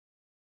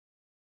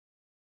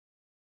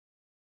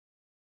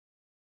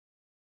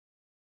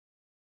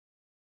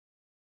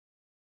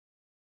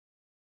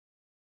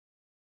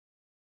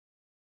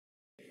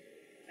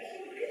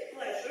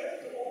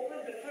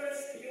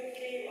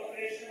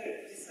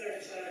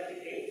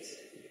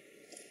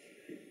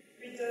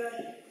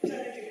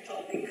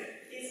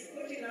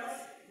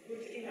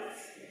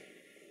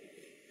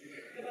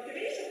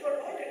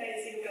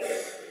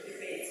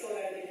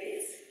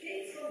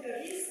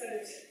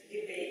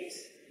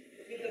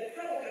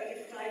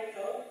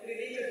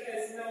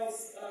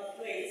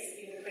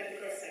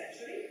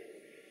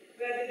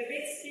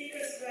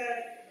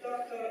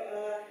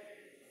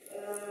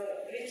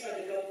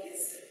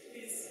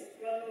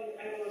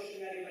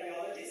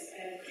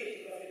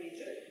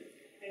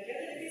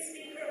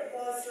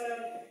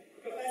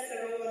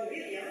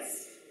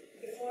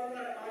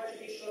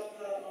Bishop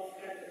of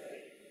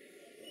Canterbury.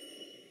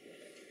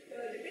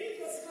 The debate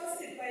was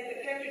hosted by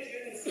the Cambridge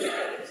Union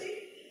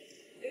Society.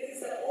 This is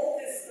the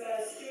oldest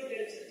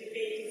student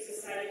debating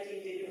society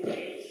in the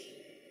UK,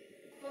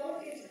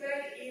 founded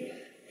back in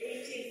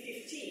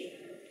 1815,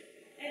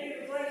 and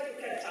we would like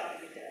to catch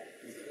up with that.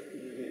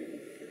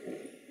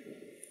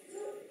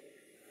 So,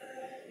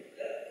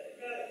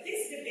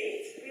 this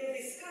debate will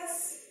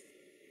discuss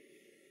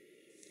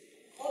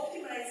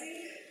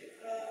optimizing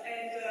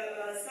and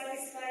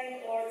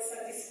satisfying or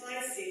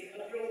satisficing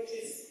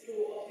approaches to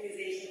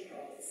optimization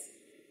problems.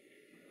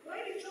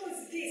 Why we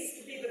chose this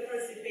to be the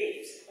first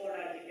debate,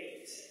 oral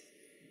debate?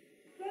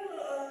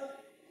 Well,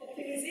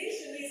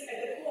 optimization is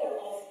at the core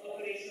of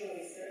operational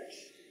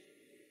research.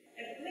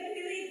 And many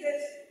believe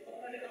that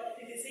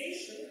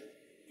optimization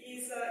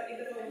is in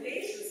the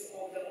foundations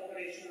of the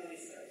operational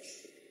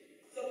research.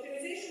 So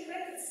optimization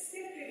methods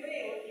still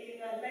prevail in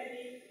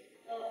many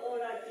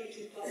oral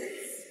teaching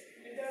topics,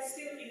 and they are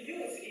still in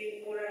use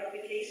in oral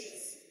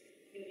applications,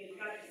 in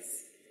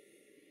practice.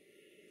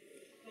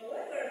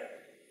 However,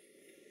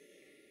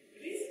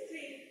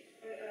 recently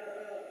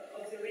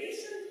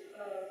observation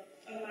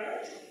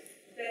emerged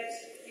that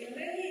in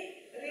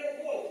many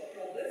real-world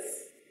problems,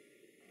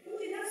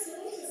 good enough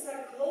solutions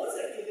are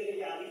closer to the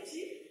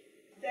reality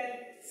than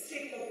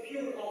strict or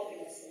pure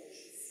optimal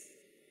solutions.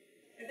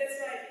 And that's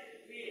why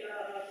we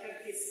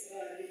have this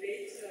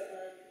debate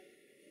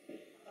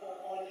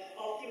on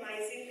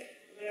optimizing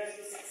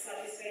versus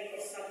satisfying or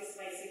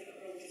satisficing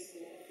approaches to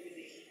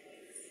optimization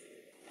problems.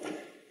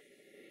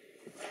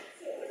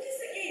 So what is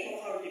the aim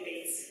of our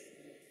debates?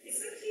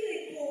 It's not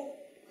really to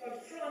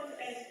confront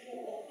and to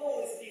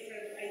oppose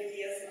different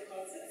ideas and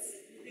concepts.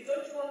 We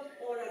don't want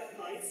oral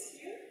fights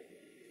here.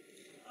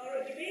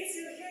 Our debates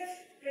will have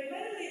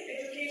primarily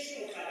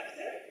educational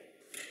character,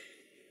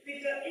 with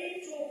the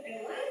aim to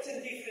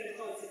enlighten different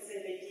concepts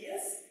and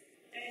ideas,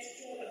 and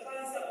to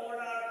advance the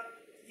oral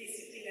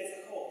discipline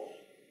as a whole.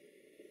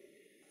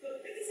 So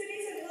that is the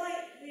reason why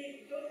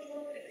we don't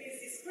want at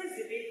least this first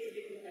debate to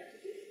be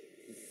competitive.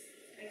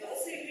 And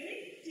also, if we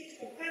make it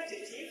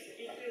competitive,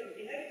 it will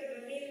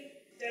inevitably mean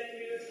that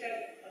we will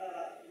have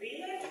a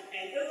winner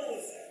and a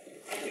loser.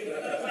 And we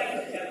will not like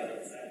to have a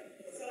loser.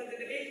 So the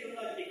debate will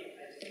not be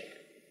competitive.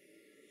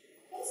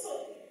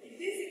 Also, in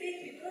this debate,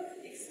 we don't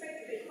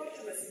expect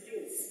dichotomous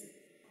views.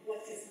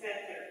 What is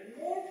better?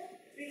 More,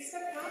 we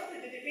expect after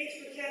the debate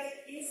to have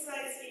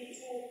insights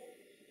into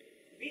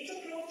which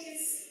approach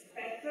is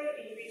better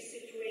in which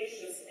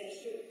situations, and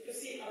to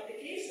see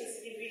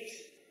applications in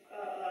which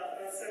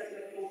a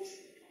certain approach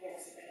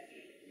works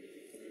better.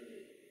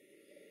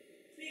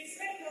 We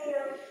expect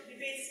our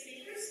debate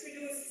speakers to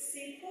use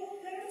simple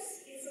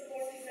terms in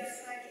supporting their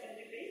side of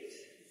debate,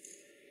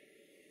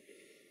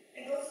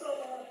 and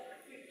also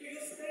to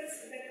use terms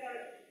that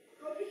are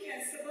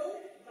comprehensible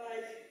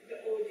by the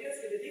audience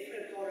with a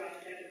different oral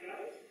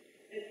background,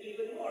 and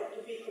even more,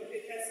 to be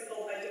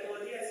comprehensible by the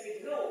audience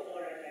with no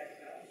oral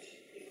background,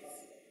 if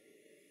possible.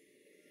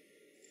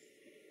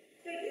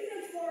 There are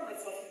different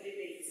formats of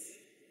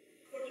debates.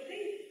 For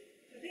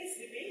today's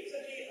debate,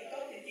 we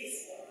adopted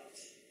this format.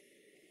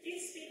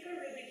 Each speaker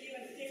will be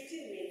given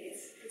 15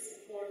 minutes to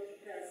support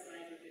their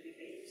side of the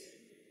debate.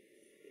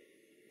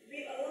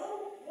 We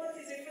allow what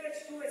is referred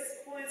to as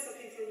points of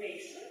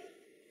information.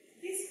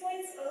 These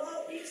points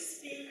allow each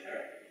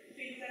speaker to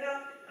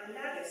interrupt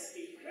another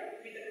speaker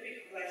with a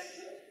quick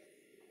question,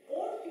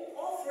 or to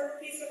offer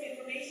a piece of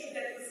information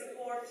that will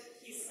support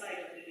his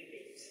side of the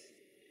debate.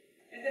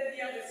 And then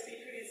the other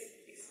speaker is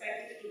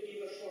expected to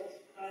give a short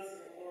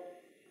answer or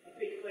a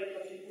quick point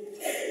of input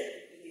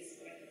in this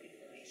point of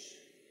information.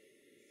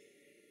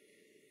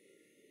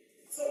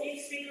 So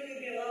each speaker will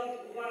be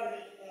allowed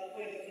one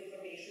point of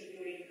information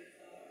during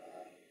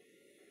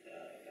the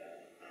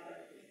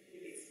other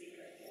debate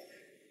speaker talk.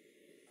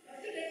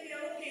 After that, we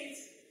allocate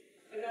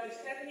around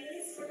 10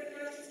 minutes for the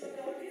questions from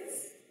the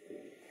audience.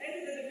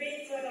 And the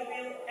debate will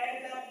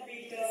end up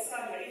with a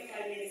summary,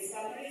 5-minute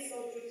summary.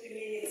 So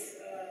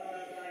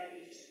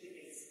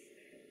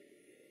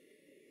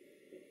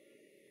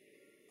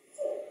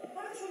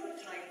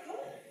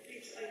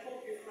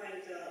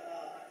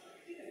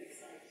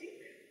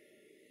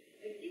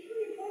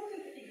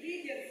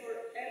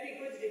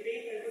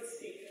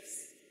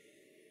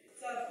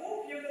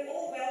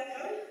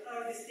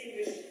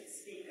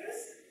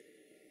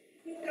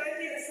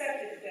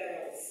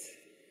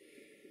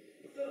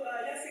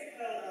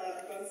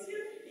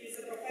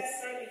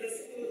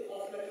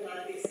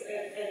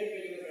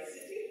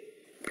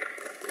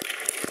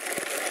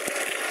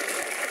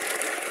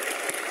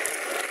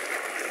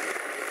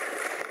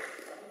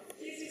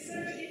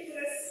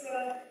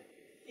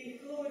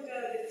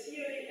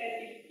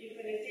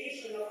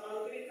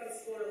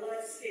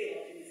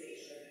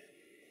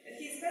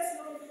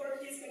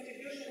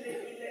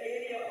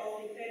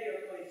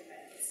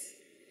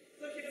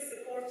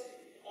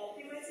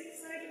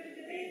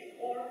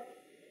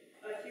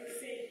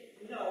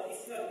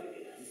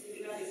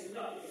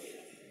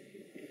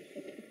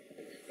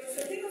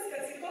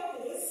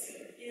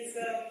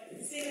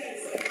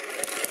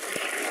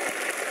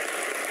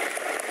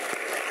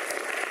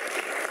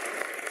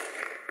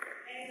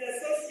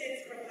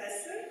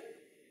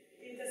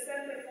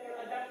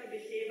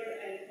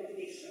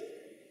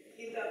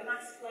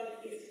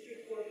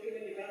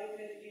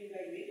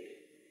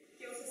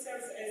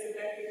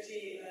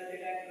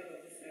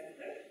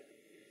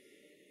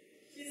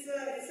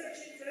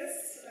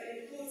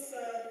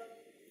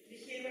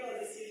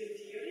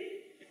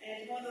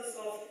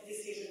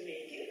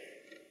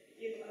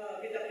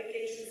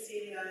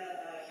in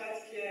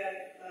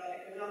healthcare,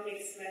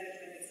 economics,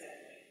 management, etc.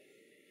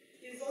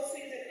 He is also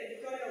in the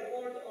editorial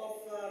board of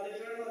the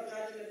journal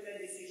Judgment and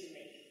Decision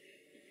Making.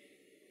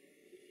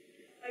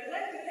 I would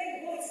like to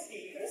thank both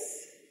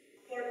speakers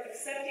for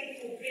accepting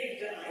to break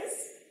the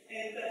ice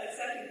and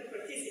accepting to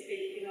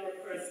participate in our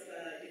first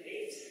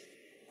debate.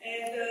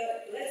 And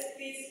let's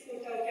please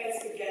put our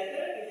hands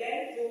together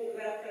again to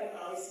welcome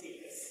our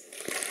speakers.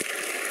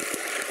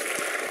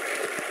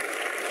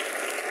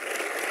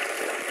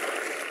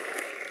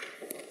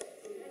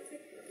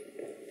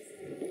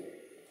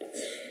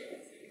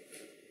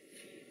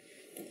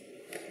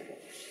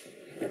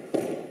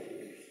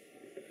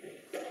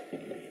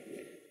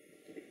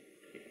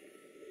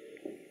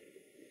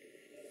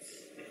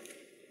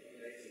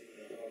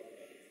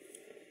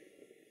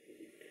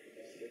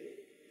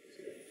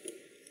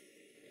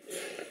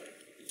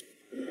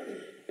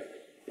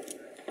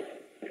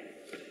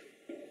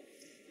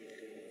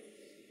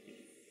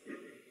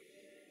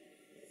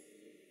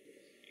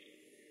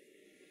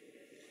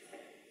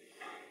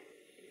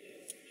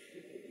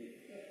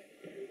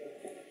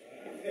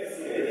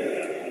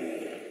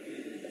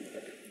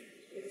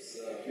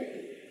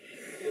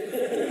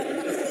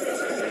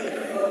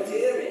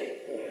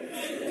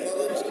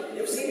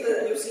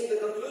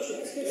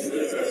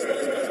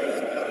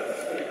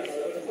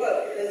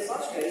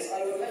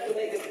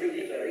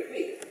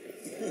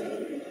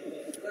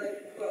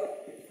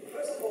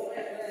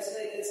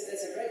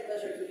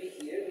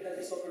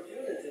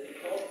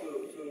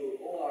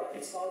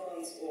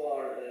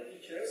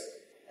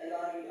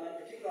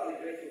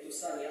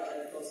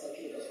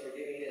 Konstantinos for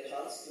giving me a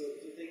chance to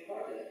take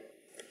part in it.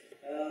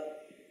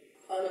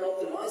 I'm an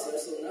optimizer,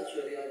 so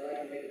naturally I'd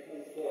like to make a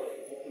point for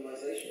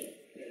optimization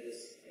in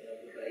this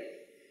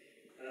debate.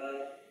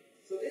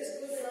 So is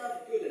good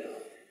enough good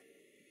enough?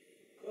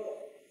 Well,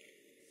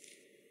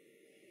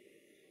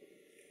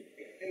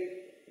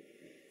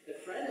 a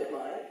friend of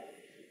mine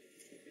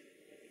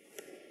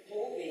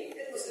told me,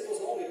 it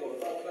was long ago,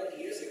 about 20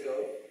 years ago,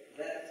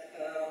 that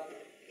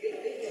gave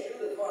me a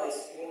good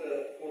advice for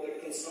the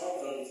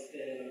consultant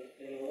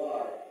in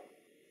OR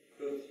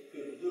could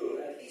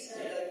do. And he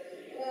said that,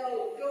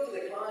 well, go to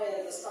the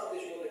client,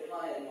 establish what the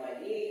client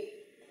might need,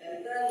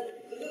 and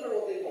then deliver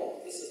what they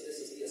want. This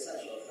is the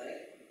essential thing.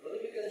 But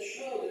if you can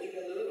show that you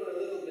can deliver a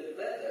little bit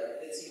better,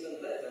 it's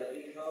even better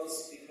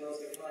because the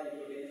client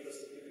will be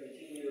interested to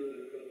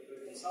continue the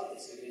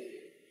consultancy with you.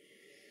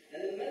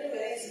 And in many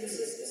ways, this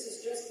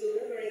is just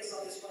delivering a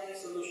satisfying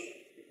solution,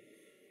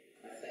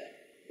 I think.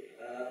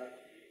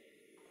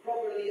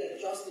 Properly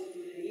adjusted to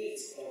the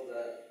needs of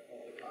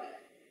the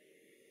client.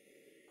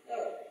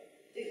 Now,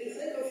 if you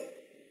think of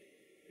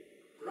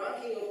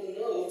ranking of the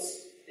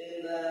nodes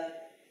in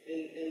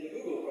the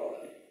Google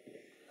problem,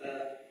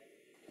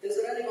 is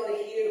there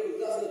anybody here who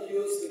doesn't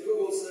use the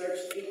Google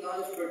search 3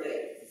 times per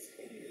day?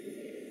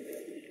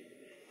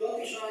 Don't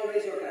be shy,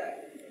 raise your hand.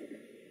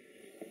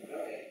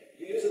 Okay.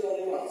 You use it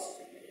only once.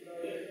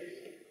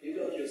 You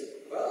don't use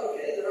it. Well,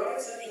 okay, there are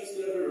exceptions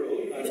to every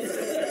rule.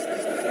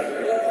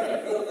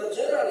 but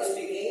generally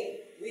speaking,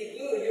 we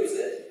do use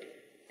it,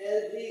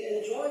 and we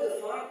enjoy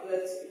the fact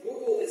that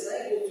Google is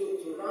able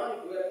to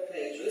run web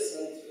pages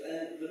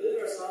and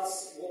delivers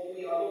us what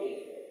we are looking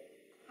for.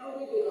 How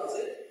Google does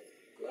it?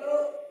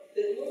 Well,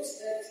 it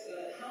looks at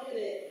how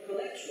many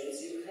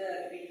connections you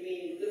have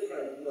between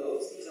different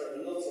nodes. These are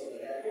the nodes of the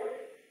network,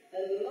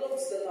 and the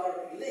nodes that are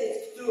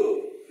linked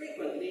to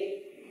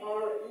frequently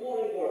are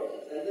more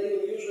important, and they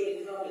will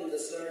usually come in the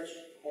search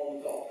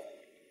on top.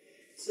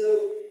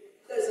 So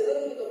there's a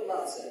little bit of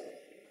maths in it.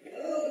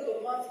 A little bit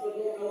of maths, but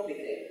not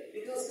complicated,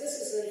 because this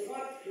is in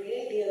fact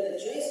creating an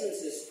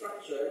adjacency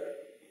structure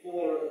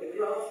for the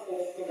graph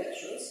of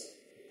connections,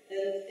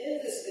 and in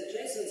this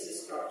adjacency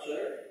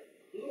structure,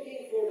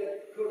 looking for the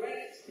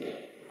correct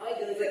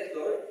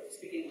eigenvector,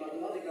 speaking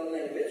mathematical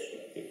language,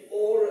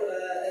 or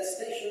a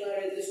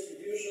stationary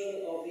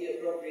distribution of the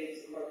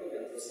appropriate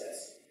Markovian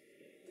process.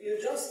 You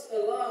just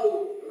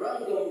allow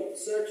random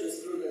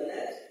searches through the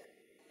net,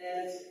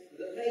 and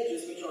the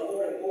pages which are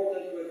more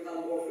important will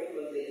come more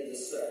frequently in the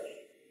search.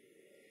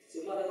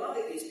 So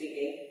mathematically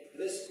speaking,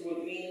 this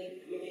would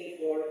mean looking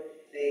for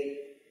a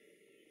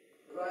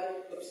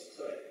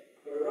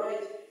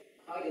right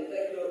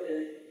eigenvector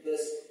in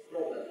this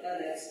problem.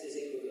 Nx is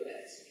equal to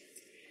x.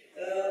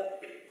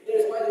 There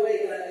is, by the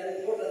way,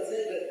 an important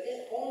thing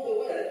that on the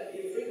web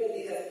you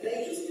frequently have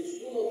pages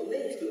which do not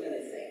link to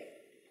anything.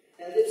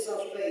 And if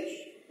such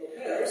page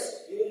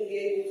occurs, you wouldn't be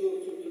able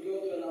to go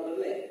to another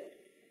link.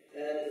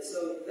 And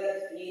so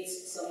that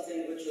needs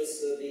something which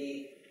is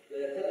the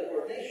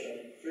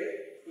teleportation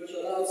trick, which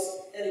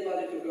allows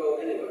anybody to go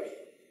anywhere.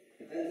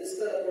 And this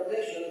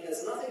teleportation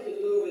has nothing to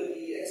do with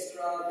the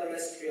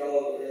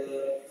extraterrestrial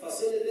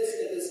facilities.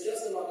 It is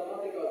just a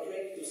mathematical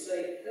trick to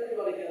say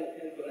everybody can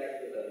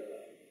connect with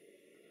everybody.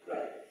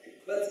 Right.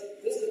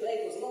 But this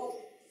debate was not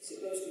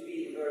supposed to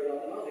be very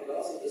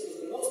mathematical, so this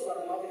was the most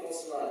mathematical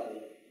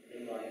slide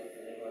in my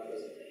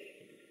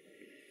presentation.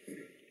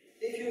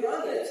 If you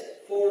run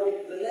it for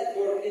the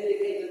network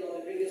indicated on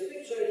the previous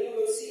picture, you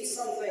will see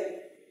something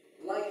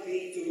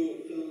likely to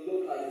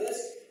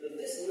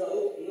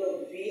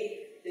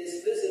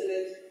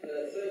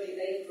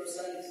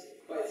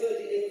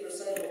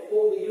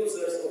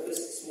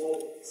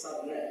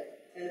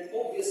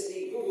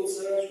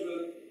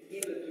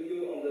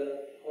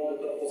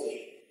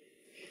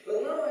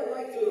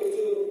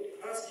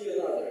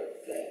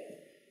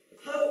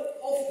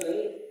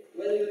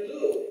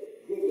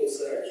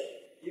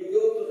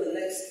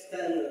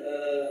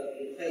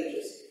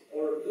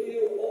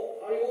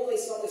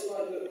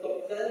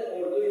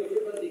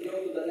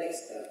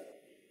next step.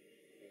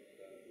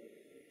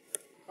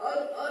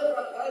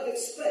 I'd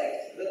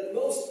expect that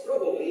most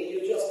probably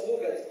you just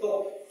look at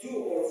top 2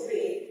 or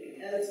 3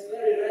 and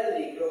very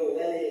rarely go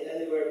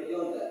anywhere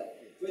beyond that,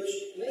 which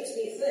makes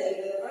me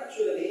think that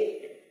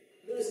actually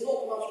there is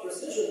not much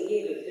precision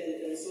needed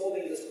in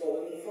solving this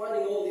problem and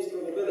finding all these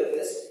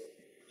probabilities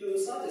to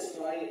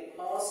satisfy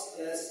us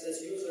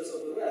as users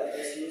of the web,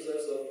 as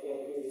users of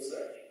Google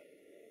search.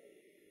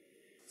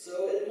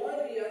 So it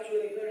might be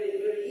actually very,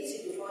 very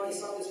easy to find a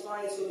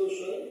satisfying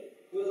solution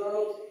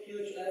without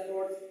huge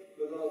effort,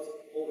 without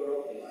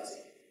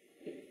over-optimizing.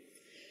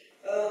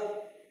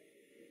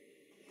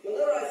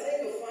 Whenever I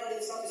think of finding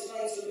a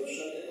satisfying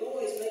solution, it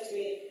always makes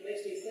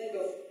me think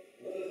of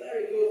a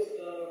very good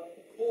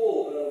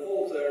pole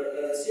vaulter,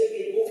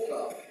 Sergei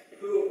Bubka,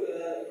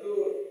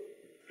 who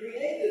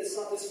created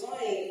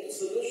satisfying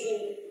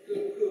solution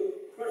to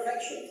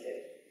perfection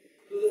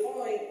to the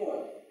following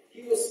point.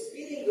 He was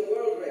beating the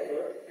world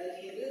record, and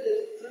he did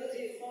it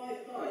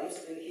 35 times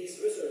in his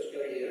research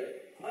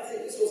career. I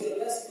think this was the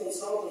best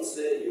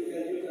consultancy you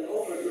can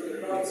offer to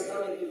the crowds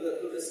coming to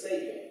the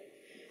stadium.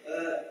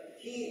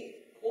 He,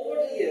 over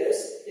the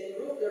years,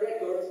 improved the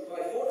record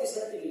by 40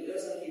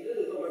 centimeters, and he did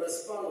it over a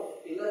span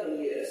of 11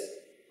 years,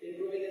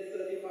 improving it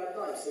 35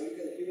 times. So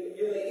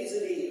you may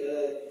easily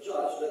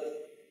judge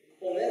that,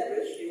 on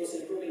average, he was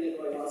improving it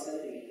by 1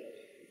 centimeter.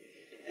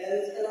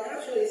 And I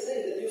actually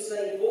think that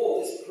Usain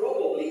Bolt is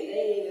probably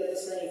aiming at the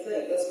same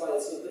thing. That's why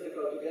it's so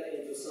difficult to get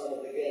into some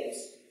of the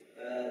games,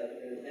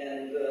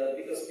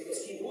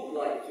 because he would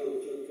like to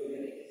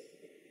mimic it.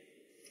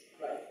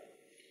 Right.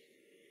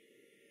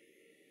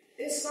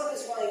 Is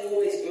satisfying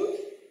always good,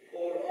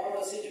 or are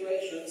there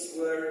situations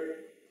where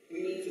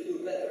we need to do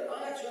better?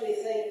 I actually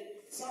think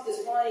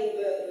satisfying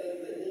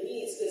the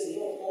needs is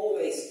not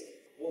always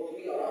what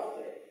we are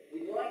after.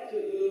 We'd like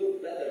to do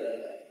better than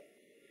that.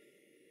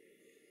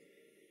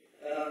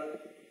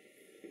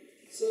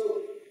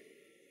 So,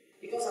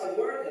 because I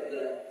work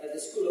at the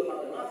School of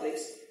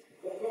Mathematics,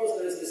 of course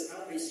there is this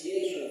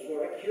appreciation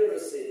for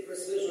accuracy,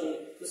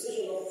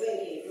 precision of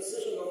thinking,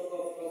 precision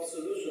of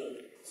solution,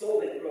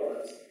 solving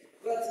problems.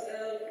 But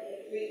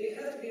we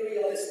have to be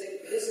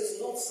realistic. This is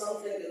not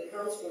something that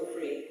comes for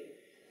free.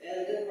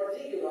 And in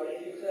particular,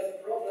 if you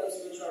have problems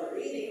which are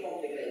really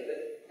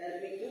complicated,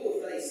 and we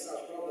do face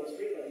such problems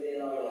frequently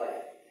in our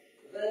life,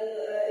 then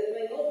it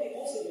may not be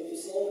possible to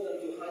solve them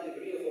to a high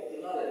degree of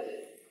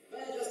optimality. May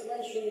I just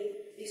mention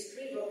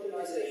discrete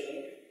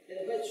optimization,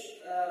 in which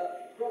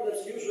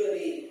problems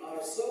usually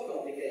are so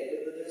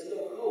complicated that there is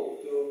no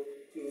hope to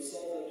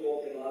solve them to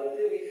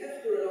optimality. We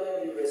have to rely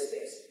on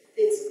heuristics.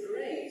 It's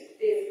great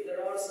if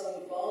there are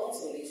some bounds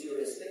on these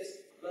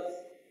heuristics,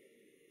 but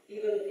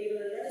even in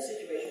many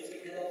situations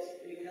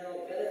we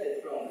cannot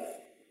benefit from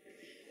that.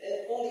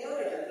 And on the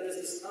other hand, there is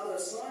this other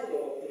side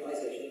of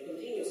optimization,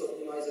 continuous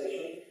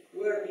optimization,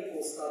 where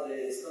people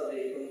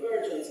study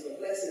convergence,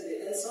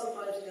 complexity, and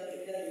sometimes can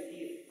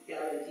give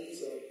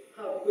guarantees of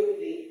how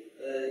quickly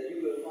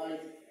you will find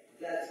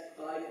that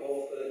type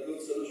of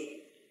good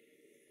solution.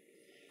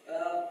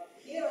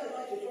 Here I'd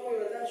like to draw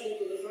your attention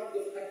to the fact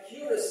of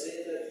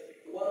accuracy that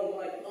one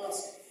might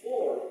ask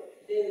for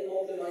in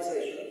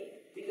optimization,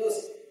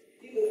 because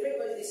people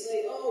frequently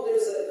say, oh, there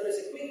is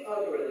a quick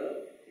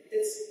algorithm,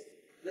 it's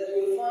that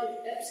we'll find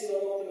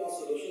epsilon optimal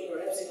solution,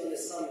 where epsilon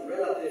is some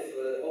relative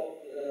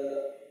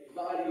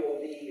value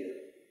of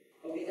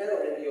the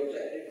error in the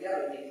objective,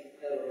 guaranteed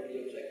error in the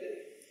objective.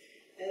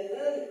 And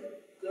then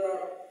there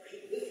are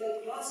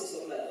different classes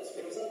of methods.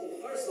 For example,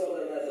 first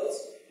order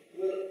methods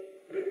will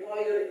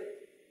require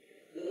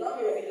the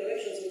number of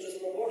iterations which is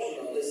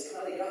proportional. This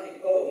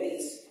calligraphic O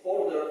means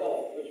order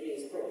of, which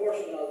means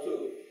proportional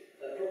to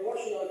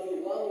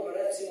 1 over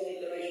epsilon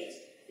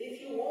iterations. If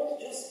you want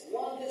just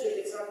one digit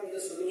exactly the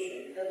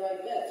solution, and I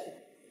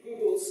bet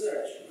Google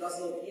search does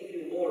not give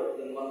you more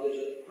than 1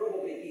 digit,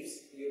 probably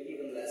gives you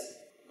even less,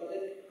 but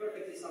it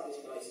perfectly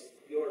satisfies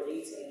your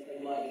needs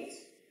and my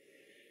needs.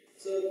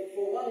 So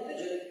for 1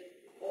 digit,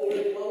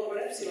 already 1 over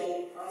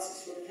epsilon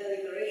asks for 10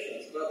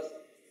 iterations,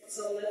 but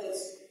some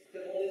methods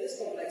have only this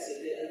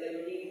complexity and they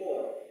will need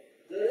more.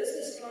 There is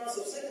this class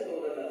of second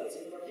order methods,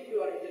 in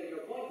particular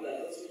integral point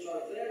methods, which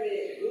are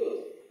very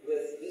good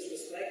with this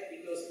respect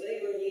because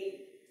they will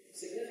need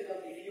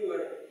significantly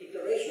fewer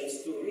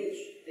iterations to reach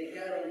a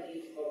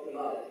guaranteed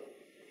optimality.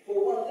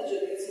 For 1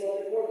 digit, it's not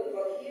important,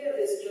 but here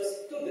is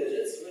just 2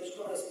 digits, which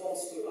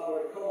corresponds to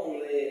our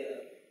commonly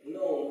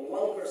known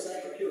 1%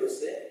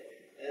 accuracy,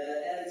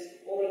 and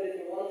already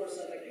for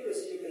 1%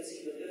 accuracy, you can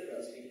see the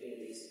difference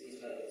between these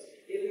methods.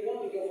 If we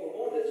want to go for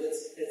more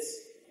digits,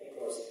 it's, of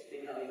course,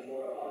 becoming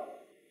more hard.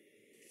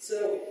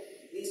 So,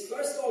 these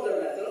first order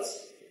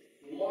methods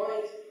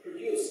might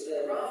produce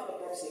a rough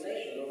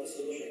approximation of the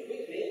solution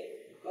quickly,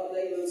 but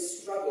they will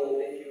struggle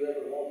if you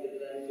ever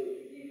wanted them to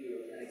give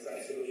you an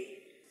exact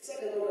solution.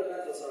 Second order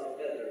methods are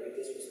better with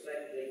this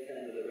respect, they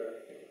can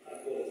deliver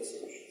high quality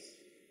solutions.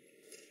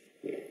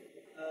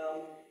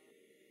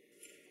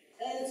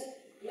 And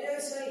may I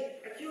say,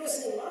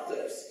 accuracy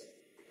matters.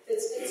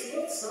 It's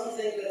not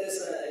something that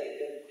is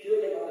a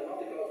purely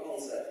mathematical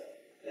concept.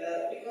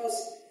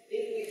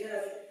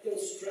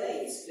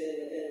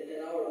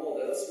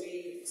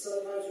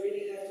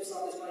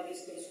 satisfy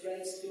these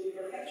constraints to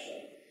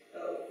perfection.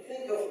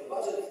 Think of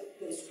budget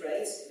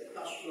constraints, the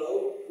cash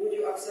flow. Would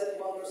you accept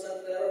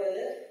 1% error in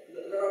it?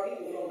 There are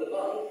people from the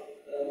bank.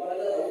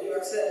 Would you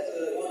accept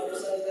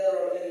 1%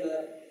 error in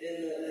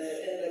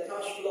the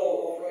cash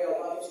flow of Royal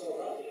Bank of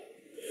Scotland?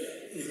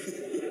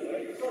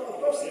 Of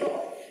course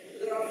not.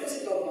 There are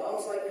physical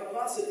bounds like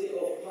capacity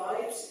of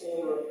pipes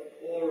or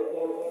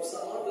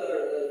some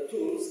other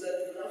tools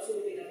that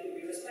absolutely have to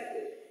be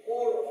respected.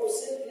 Or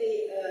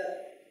simply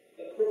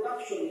a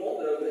production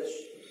model which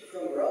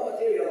from raw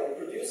material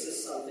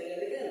produces something,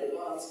 and again the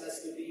balance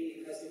has to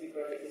be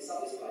perfectly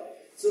satisfied.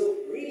 So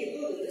really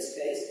good in this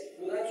case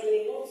would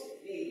actually not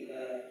be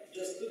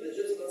just 2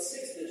 digits but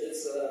 6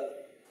 digits.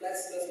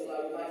 That's what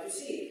I would like to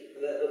see.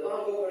 The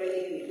bank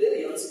operating in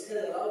billions can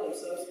allow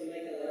themselves to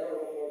make an error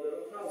of order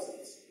of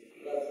thousands,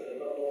 but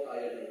not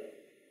higher than that.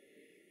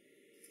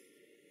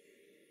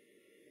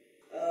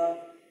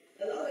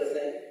 Another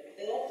thing,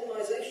 in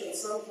optimization,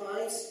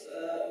 sometimes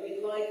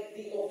we'd like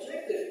the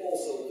objective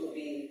also to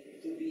be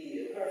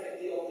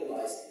perfectly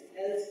optimized.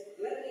 And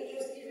let me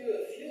just give you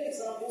a few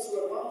examples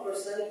where 1%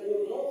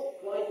 would not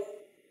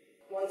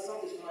quite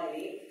satisfy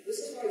me. This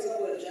is, for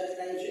example, a jet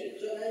engine.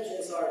 Jet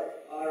engines are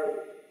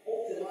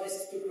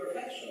optimized to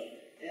perfection,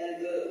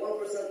 and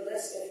 1%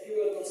 less of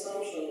fuel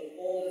consumption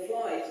on the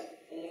flight,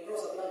 on the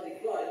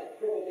cross-Atlantic flight,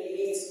 probably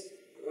means,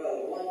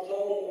 well, 1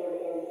 ton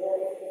or more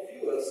of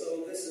fuel.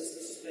 So this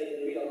is paid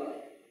in real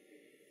money.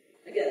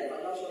 Again,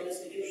 financial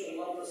institution,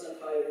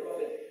 1% higher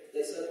profit,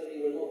 they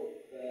certainly will not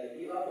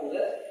give up on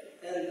that.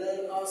 And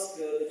then ask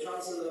the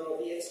Chancellor of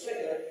the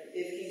Exchequer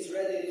if he's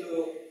ready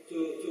to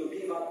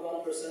give up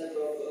 1%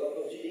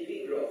 of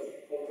GDP growth.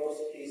 Of course,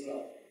 he's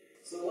not.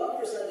 So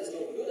 1% is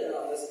not good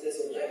enough as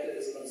this objective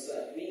is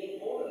concerned. We need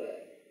more than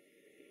that.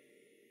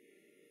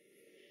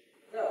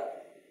 Now,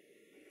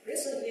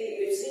 recently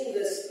we've seen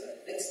this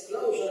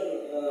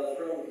explosion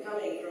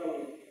coming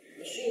from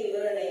machine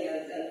learning,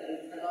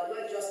 and I'd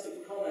like just to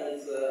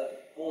comment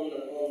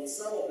on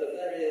some of the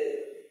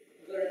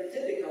very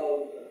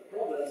typical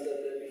problems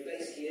that we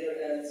face here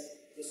and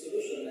the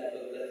solution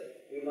method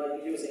that we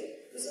might be using.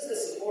 This is the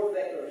support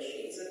vector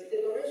machines.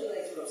 It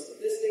originates from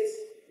statistics,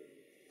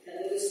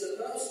 and it is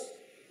supposed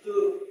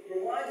to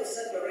provide a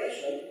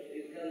separation.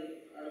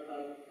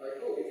 I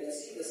hope you can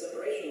see the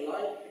separation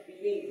line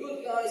between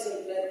good guys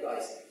and bad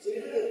guys. So you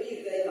have a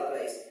big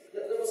database.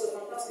 There was a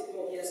fantastic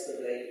talk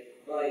yesterday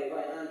by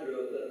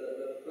Andrew,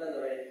 the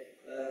plenary,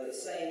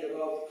 saying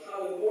about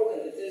how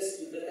important it is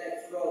to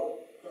detect fraud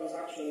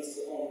transactions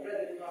on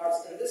credit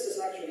cards, and this is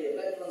actually a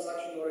bad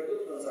transaction or a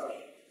good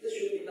transaction. This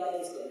should be done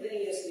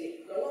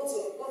instantaneously. There are lots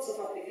of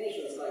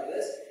applications like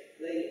this.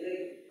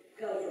 They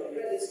come from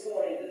credit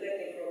scoring,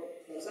 detecting fraud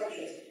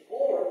transactions,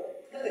 or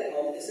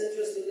telecom is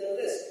interested in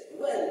this.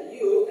 When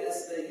you,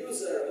 as the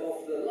user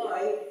of the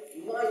line,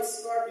 might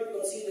start to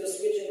consider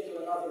switching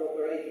to another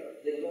operator.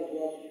 They don't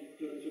want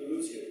to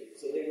lose you.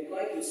 So they would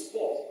like to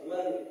spot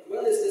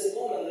when is this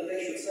moment that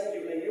they should send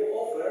you a new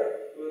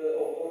offer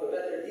of a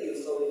better deal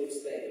so that you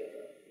stay with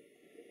them.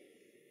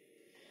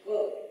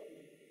 Well,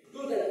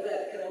 good and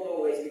bad cannot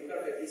always be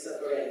perfectly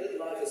separated.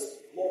 Life is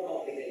more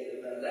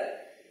complicated than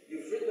that.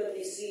 You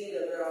frequently see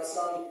that there are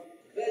some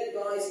bad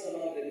guys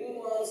among the good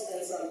ones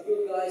and some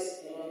good guys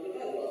among the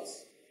bad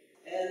ones.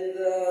 And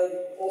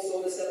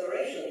also the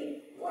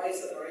separation, why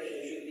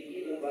separation should be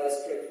given by a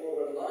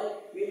straightforward line.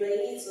 We may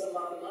need some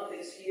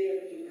mathematics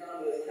here to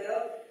come with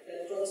help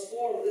and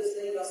transform this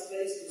data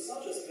space to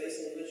such a space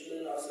in which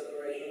linear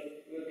separation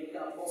will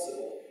become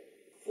possible.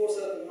 For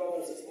certain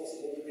problems it's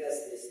possible to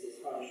guess this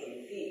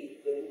function phi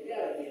that would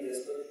guarantee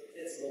this, but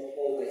it's not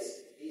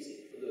always easy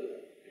to do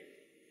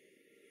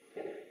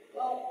that.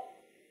 Well,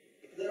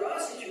 there are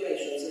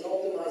situations in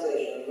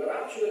optimization where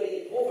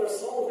actually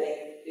oversolving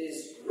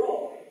is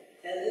wrong.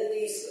 And in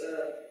these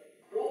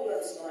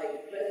problems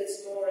like credit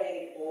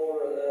scoring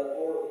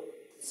or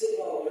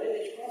signal or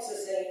image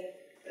processing,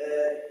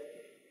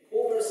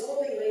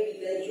 oversolving may be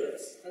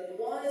dangerous. And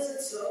why is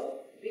it so?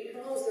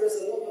 Because there's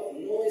a lot of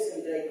noise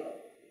in data.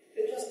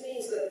 It just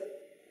means that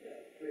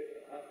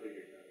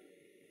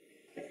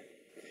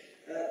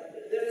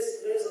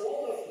there's a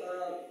lot of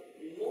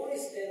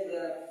noise in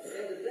the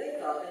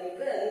data,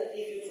 and then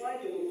if you try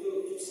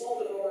to solve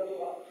the problem to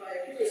a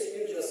high accuracy,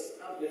 you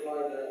just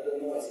amplify the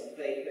noise and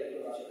pay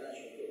too much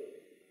attention to it.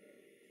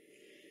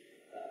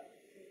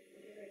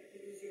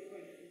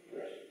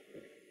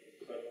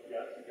 So,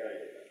 Jacek,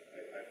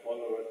 I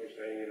follow what you're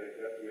saying, and I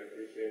definitely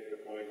appreciate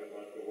the point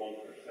about the 1%.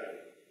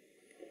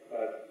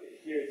 But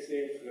here it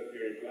seems that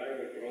you're implying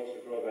that you also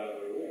go the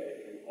other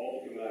way. An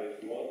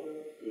optimized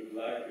model could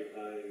lag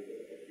behind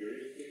a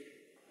heuristic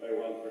by 1%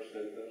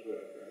 as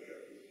well.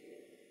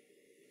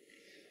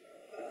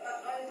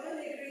 I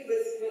entirely agree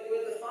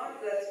with the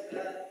fact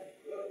that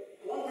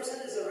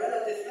 1% is a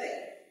relative thing.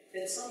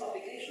 In some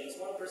applications,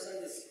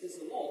 1% is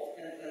a lot,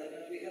 and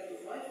we have to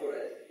fight for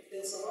it.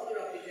 In some other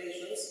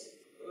applications,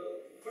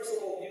 first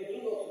of all, you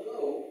do not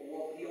know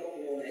what the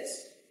optimum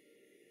is.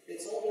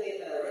 It's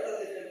only a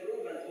relative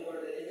improvement over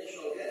the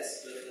initial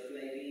guess that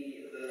may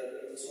be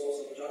the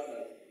source of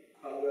judgment,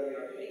 however you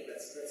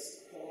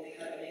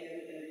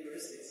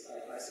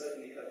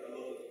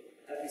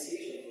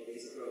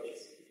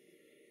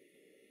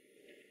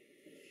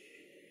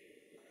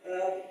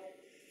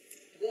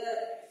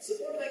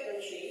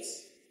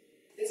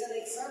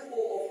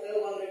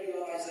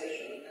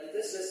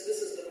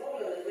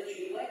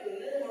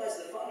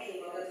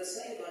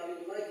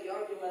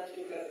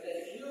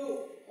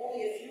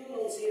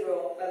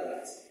non-zero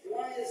elements.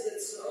 Why is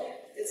it so?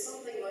 It's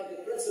something like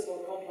the principal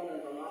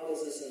component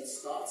analysis in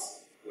stats,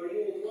 where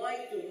you would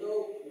like to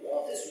know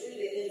what is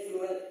really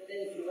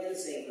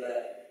influencing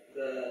the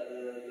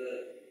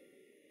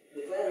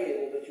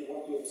variable that you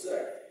want to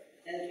observe.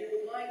 And you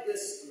would like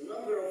this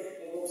number of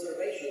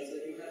observations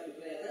that you have to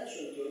pay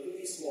attention to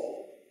be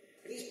small.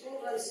 These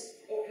problems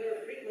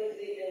occur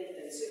frequently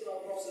in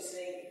signal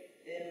processing,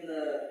 in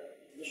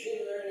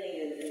machine learning,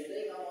 in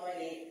data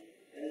mining,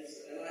 and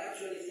I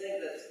actually think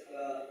that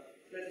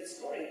credit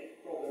scoring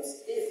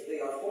problems, if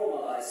they are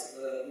formalized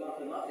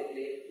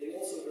mathematically, they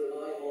also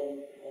rely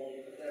on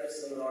a very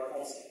similar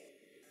concept.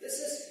 This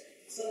is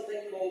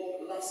something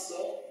called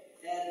lasso,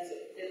 and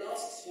it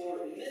asks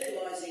for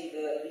minimizing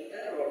the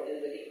error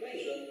in the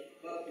equation,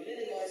 but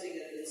minimizing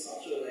it in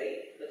such a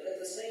way that at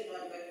the same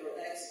time vector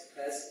x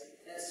has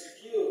as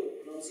few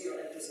non-zero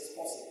entries as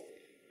possible.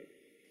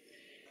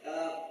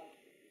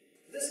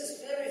 This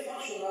is very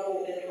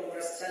fashionable in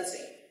compressed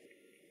sensing.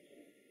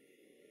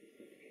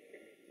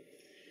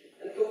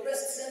 And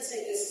compressed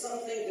sensing is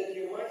something that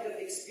you might have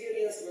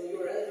experienced when you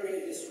were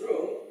entering this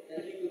room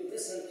and you could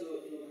listen to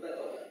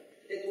Beethoven.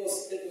 It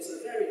was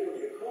a very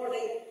good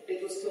recording.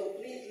 It was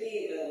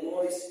completely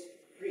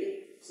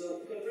noise-free.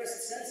 So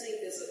compressed sensing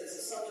is a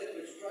subject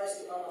which tries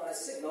to analyze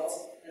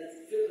signals and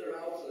filter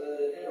out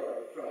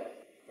error from it,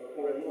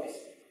 or noise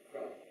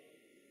from it.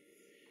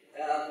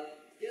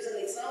 Here's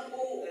an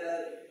example,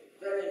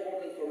 very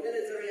important for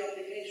military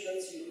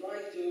applications. You'd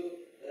like to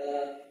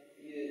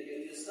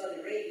you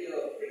study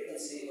radio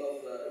frequency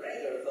of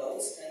radar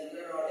tones, and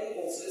there are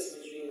impulses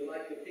which you would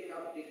like to pick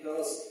up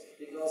because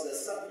a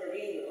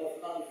submarine of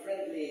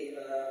unfriendly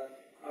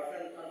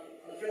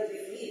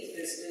fleet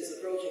is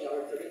approaching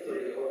our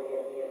territory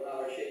or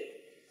our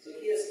ship. So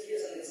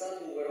here's an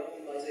example where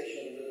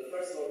optimization with the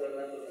first order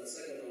method and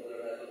second order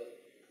method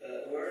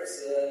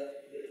works.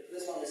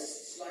 This one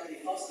is slightly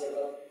faster,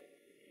 but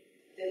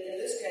in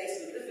this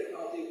case the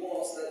difficulty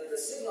was that the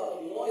signal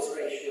to noise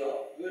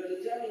ratio will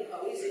determine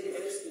how easy it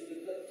is to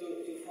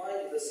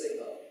find the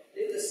signal.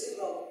 If the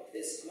signal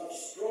is much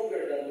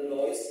stronger than the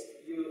noise,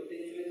 you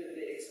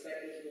intuitively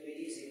expect it to be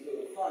easy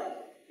to find.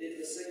 If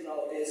the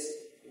signal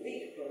is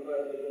weak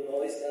compared with the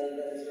noise, then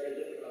it's very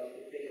difficult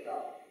to pick it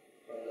up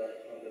from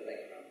the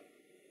background.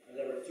 And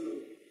there were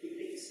two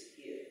peaks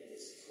here in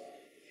this slide.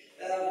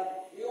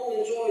 We all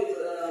enjoyed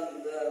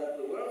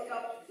the World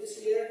Cup this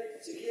year.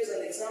 So here's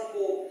an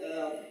example.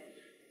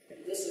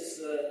 This is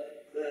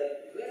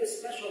the very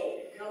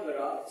special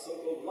camera,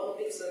 so-called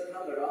one-pixel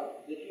camera,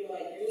 that you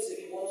might use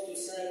if you want to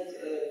send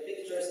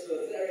pictures to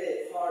a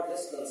very far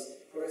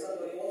distance. For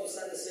example, you want to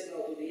send a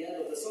signal to the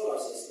end of the solar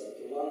system,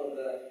 to one of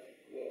the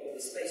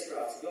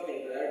spacecrafts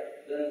going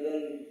there,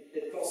 then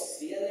it costs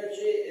the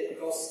energy, it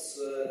costs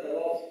a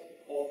lot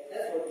of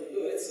effort to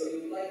do it, so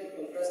you'd like to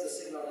compress the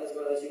signal as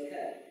well as you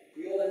can.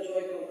 We all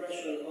enjoy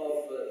compression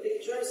of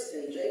pictures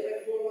in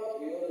JPEG format,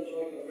 we all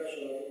enjoy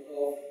compression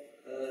of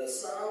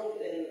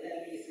sound in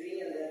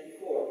MP3 and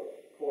MP4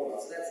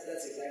 formats.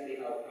 That's exactly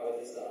how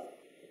it is done.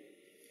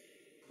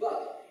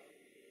 But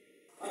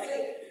I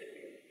think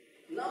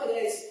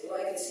nowadays, what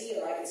I can see,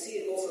 and I can see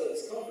it also at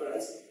this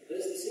conference,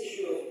 there's this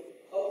issue of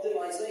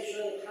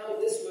optimization, how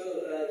this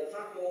will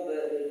tackle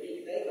the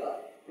big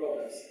data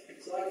problems.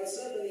 So I can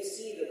certainly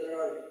see that there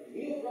are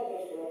new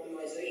problems for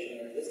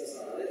optimization in business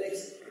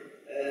analytics.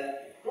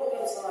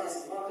 Problem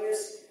size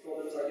matters,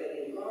 problems are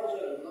getting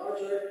larger and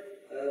larger.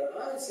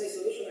 I would say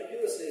solution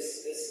accuracy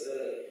is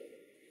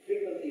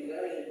frequently a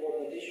very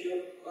important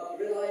issue, but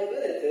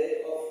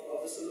reliability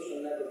of the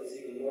solution method is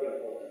even more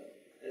important.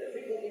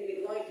 Frequently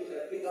we'd like to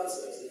have quick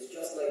answers. It's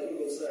just like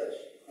Google search,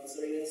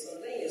 answering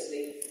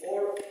instantaneously,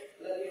 or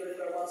let me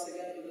refer once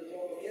again to the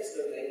talk of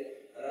yesterday,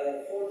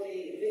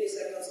 40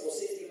 milliseconds or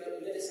 60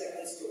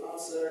 milliseconds to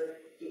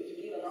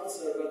give an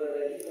answer whether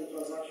a given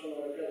transaction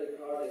on a credit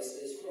card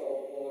is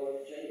fraud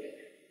or genuine.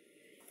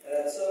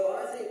 So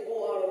I think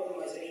all our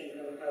optimization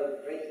can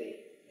help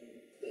greatly in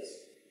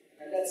this.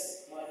 And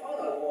that's my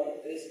final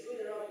point, is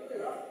good enough, good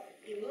enough?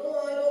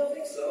 No, I don't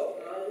think so.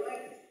 I'd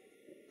like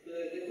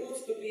the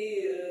goods to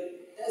be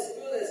as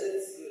good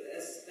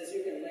as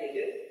you can make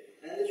it,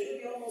 and it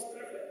should be almost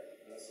perfect.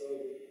 So,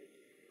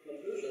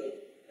 conclusion,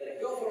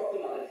 go for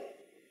optimality.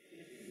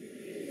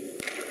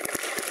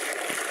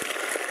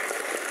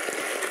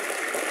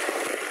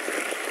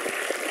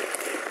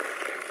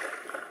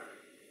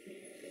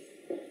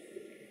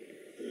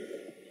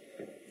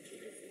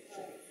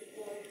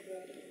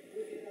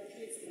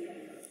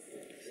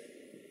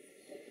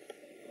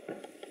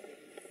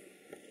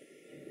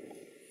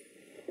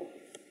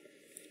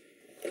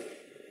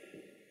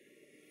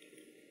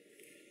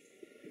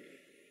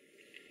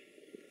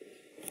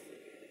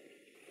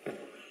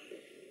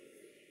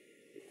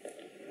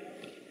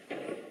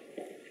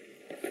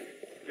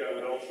 I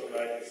would also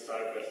like to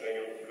start by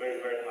saying I'm very,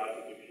 very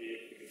happy to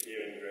be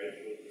here and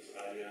grateful to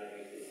Sanya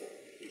and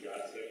to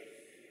Jacek.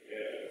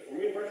 For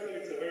me personally,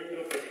 it's a very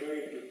good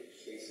opportunity to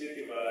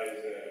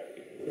sensitivize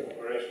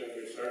operations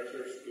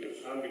researchers to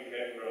some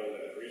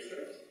behavioral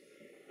research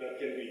that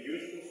can be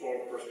useful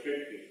for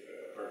prescriptive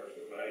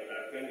purposes. I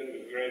attended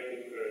with great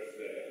interest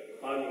the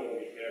manual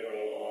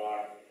behavioral OR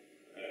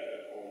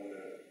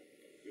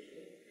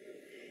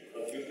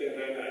on Tuesday, and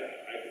then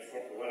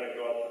what I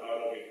got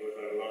out of it was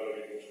that a lot of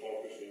it was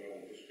focusing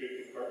on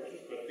descriptive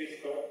purposes, but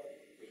this talk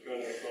is going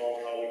to show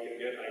how we can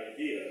get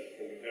ideas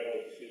from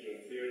behavioral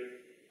decision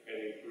theory and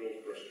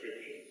improve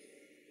prescriptions.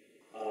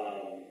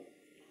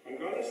 I'm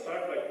going to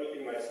start by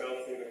putting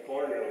myself in the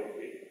corner of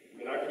it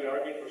and actually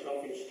arguing for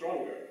something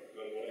stronger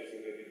than what is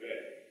in the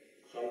debate.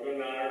 So I'm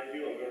going to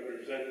argue, I'm going to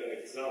present an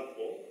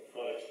example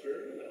thought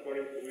experiment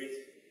according to which,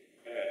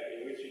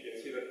 in which you can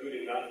see that good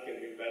enough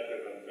can be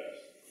better than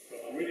best. So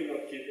I'm really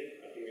not kidding.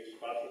 I think it's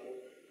possible.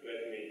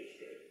 Let me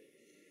illustrate.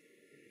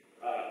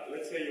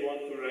 Let's say you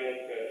want to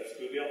rent a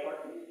studio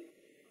apartment.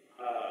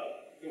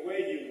 The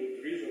way you would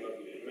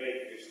reasonably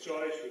make this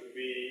choice would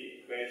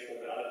be based on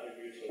the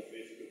attributes of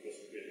these two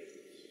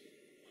possibilities.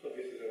 So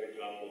this is an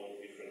example of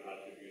different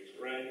attributes: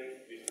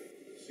 rent, distance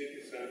to the city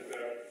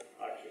center,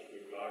 access to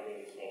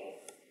garden, and so on.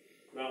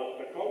 Now,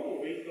 the common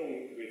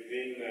wisdom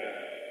within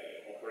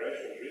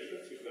operations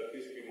research is that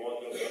this be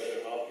modeled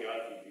as a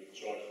multi-attribute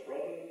choice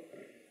problem,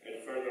 and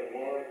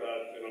furthermore,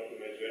 that an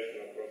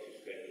optimization approach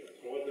is taken.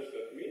 So what does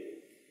that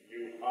mean?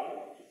 You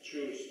are to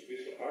choose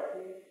this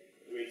apartment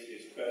which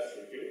is best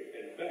for you,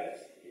 and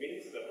best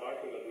means the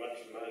apartment that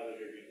maximizes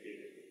your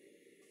utility.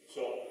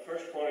 So the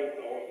first point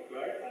I want to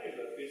clarify is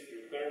that these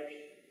two terms,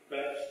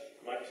 best,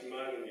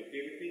 maximize, and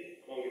utility,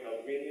 only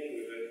have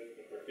meaning within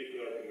a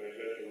particular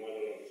optimization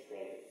model of this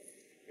problem.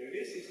 And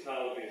this is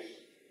how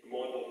this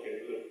model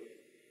can look.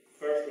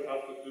 First, we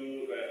have to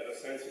do the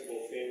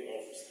sensible thing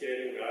of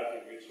scaling the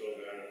attributes so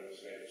they are on the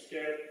same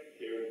scale.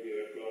 Here would be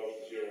the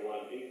closed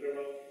 0-1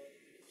 interval.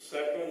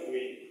 Second,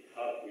 we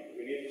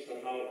need to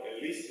somehow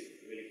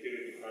elicit the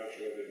utility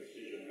function of the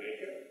decision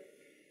maker.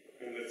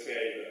 And let's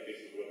say that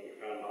this is what we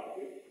come up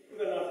with. And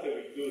then after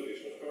we do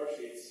this, of course,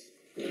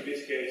 in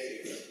this case,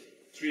 it's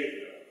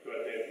trivial to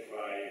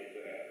identify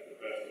the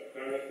best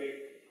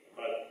alternative.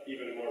 But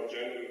even more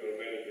generally, there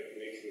are many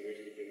techniques in which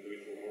we can do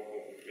it for more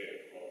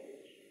complicated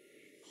problems.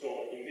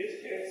 So in this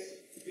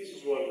case, this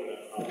is what will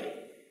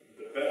happen.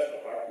 The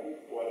best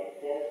apartment, quote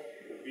unquote,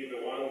 will be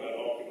the one that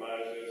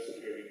optimizes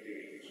your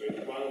utility. So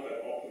it's one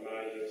that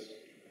optimizes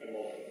a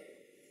model.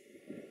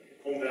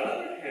 On the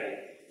other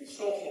hand, it's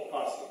also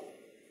possible.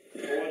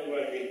 So what do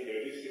I mean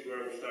here? This is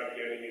where we start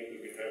getting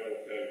into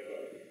behavioral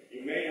territory.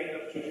 You may end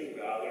up choosing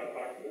the other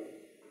apartment.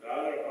 The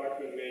other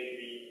apartment may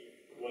be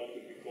what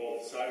could be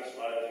called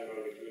satisfying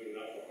or good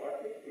enough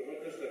apartment. But what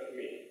does that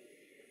mean?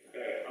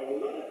 I will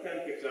not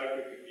attempt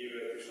exactly to give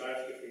a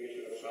precise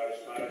definition of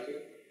satisfying.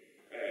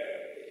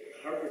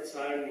 Herbert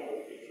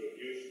Simon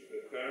introduced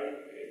the term.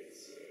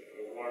 It's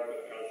a word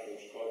that comes from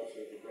Scottish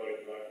and he brought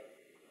it back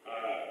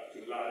to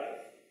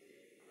life.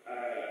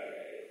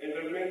 And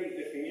there are many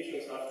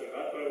definitions after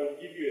that, but I will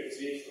give you a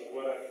gist of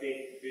what I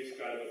think this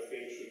kind of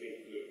thing should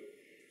include.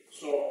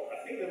 So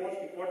I think the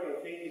most important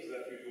thing is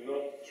that you do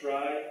not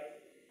try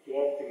to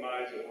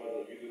optimize a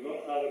model. You do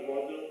not have a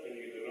model and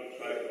you do not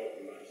try to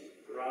optimize it.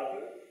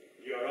 Rather,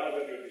 you arrive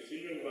at your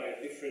decision by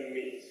different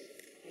means.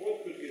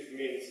 What could these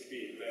means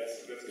be?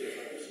 Let's get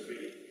some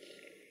possibilities.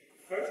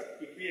 First,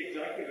 could be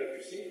exactly that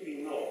you simply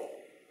know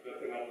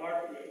that an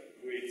apartment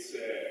which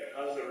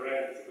has a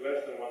rent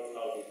less than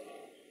 £1,000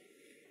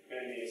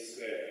 and is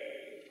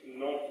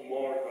not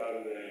more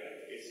than,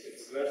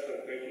 it's less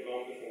than 10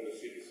 kilometers from the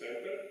city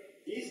center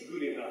is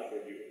good enough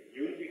for you.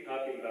 You will be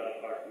happy in that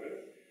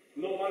apartment,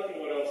 no matter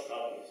what else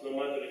happens, no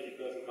matter if it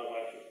doesn't have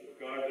access to a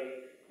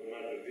garden, no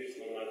matter this,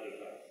 no matter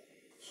that.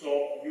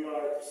 So you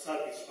are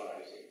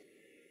satisfying.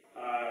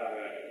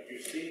 You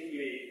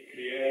simply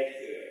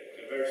create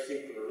a very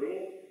simple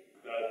rule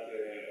that,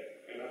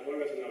 and as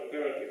long as an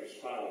alternative is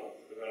found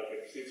that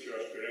exceeds your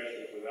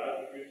aspirations and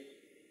attributes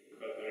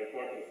that are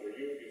important for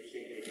you, you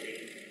simply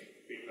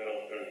pick that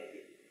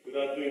alternative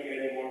without doing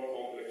any more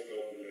complex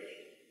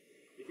calculations.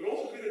 It could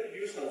also be that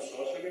you use some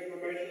social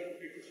information to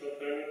pick this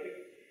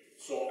alternative.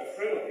 So a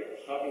friend of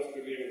yours happens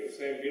to live in the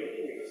same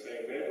building, in the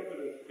same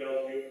neighborhood, and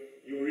tells you,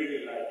 you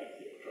really like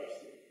it here, trust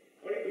me.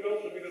 Or it could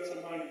also be that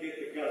somehow you get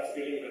the gut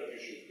feeling that you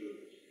should do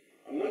this.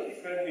 I'm not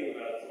defending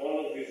that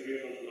all of these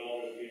reasons will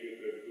always lead you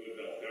to a good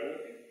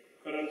alternative,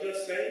 but I'm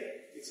just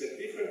saying it's a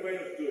different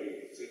way of doing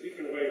it. It's a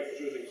different way of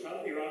choosing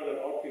something rather than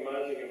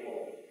optimizing a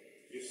model.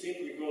 You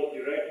simply go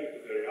directly to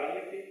the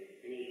reality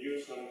and you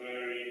use some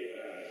very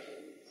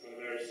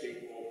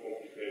simple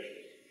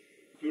computations.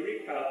 To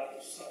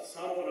recap,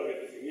 somewhat of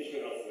a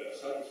definition of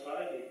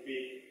satisfied would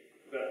be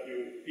that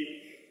you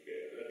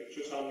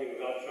choose something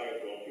without trying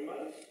to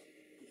optimize.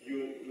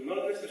 You do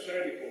not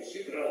necessarily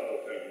consider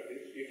other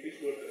alternatives. If this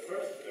was the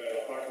first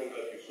apartment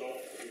that you saw,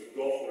 you would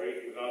go for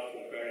it without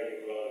comparing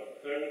it to other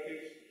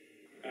alternatives.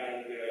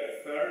 And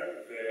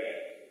third,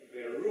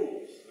 the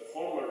rules, the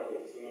formal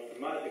rules, the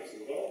mathematics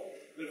involved,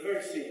 they're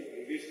very simple.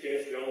 In this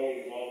case, they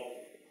only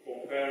involve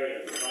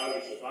comparing the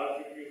values of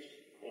attributes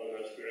on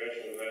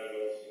aspiration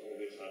levels on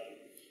these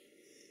attributes.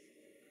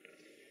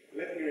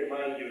 Let me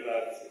remind you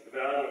that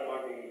the other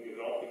apartment would be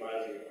the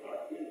optimizing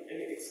apartment, and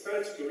it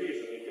stands to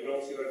reason. You you know,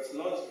 see that it's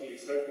logically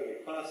certainly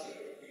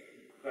possible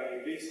that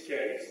in this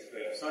case,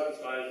 the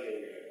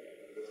satisfying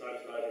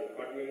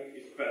apartment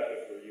is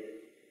better for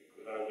you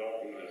than the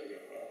optimizing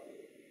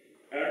apartment.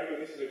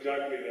 Ergo, this is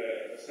exactly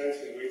the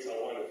sense in which I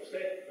wanted to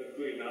say that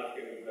good enough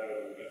can be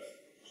better than best.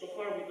 So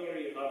far, we don't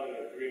really have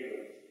an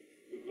agreement.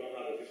 We don't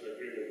have a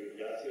disagreement with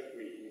Jacek.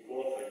 We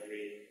both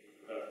agree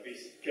that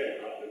this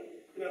can happen.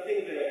 And I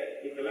think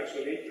the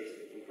intellectually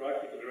interesting and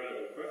practically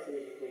relevant question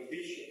is the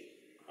condition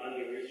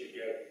under which you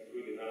get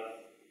good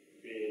enough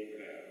being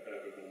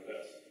better than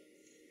best.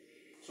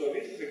 So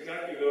this is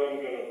exactly where I'm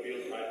going to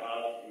build my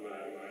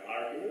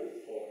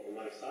argument for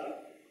my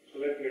side. So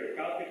let me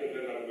recap it, and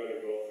then I'm going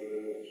to go through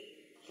the moves.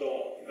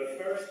 So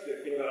the first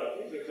thing that I'll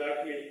do is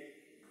exactly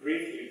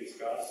briefly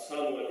discuss,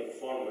 somewhat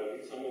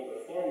informally, some of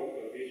the formal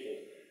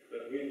conditions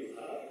that we will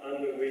have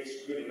under which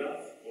good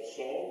enough was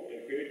shown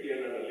empirically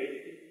and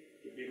analytically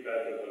to be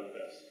better than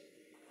best.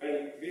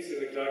 And this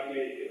is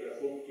exactly the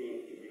hook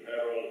to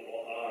behavioral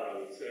OR, I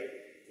would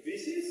say.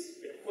 This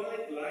is a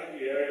quite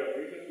lively area of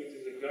research which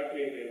is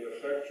exactly in the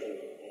intersection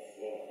of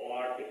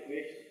OR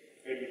techniques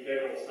and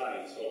behavioral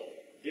science. So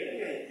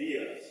getting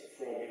ideas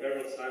from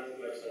behavioral sciences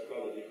like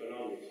psychology,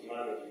 economics,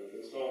 management,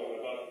 and so on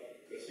about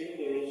the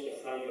simple rules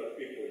of thumb that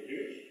people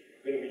use,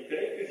 then we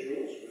take these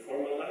rules, we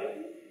formalize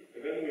them,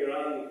 and then we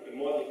run a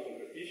model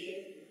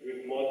competition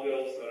with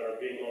models that are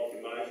being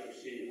optimized to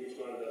see which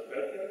one does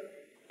better.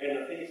 And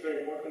I think it's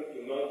very important to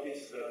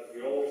notice that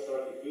we always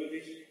try to do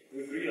this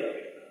with real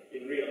data,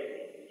 in real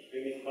problems,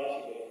 and if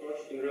possible, of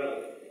course, in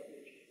relevant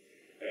problems.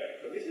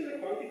 So this is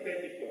a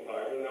quantitative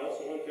comparison. I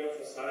also want to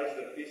emphasize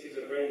that this is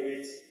a way in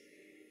which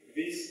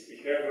this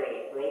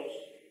behavioral approach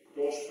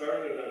goes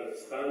further than the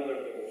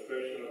standard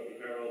demonstration of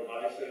behavioral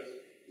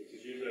biases, which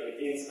is usually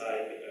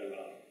inside the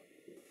lab.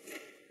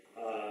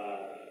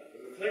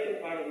 The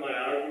second part of my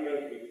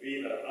argument would be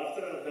that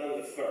after I've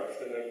done the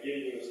first, and I've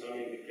given you some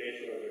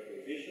indication of the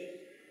conditions,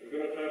 I'm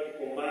going to try to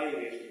combine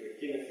this with the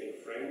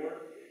kinetic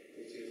framework,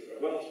 which is a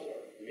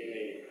Wellsworth,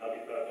 meaning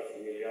habitat of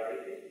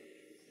familiarity.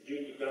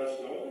 Due to Dan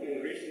Snowden,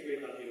 and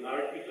recently it has been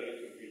argued that it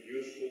would be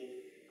useful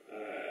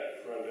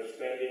for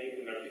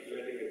understanding and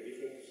articulating the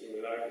different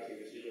similarities in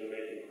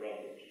decision-making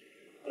problems.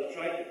 I'll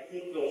try to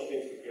put those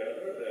things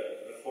together,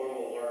 the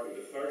formal work in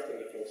the first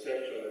and the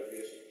conceptual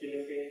ideas of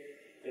kinetic,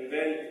 and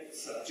then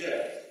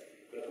suggest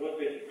that what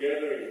they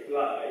together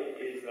imply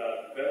is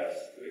that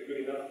best,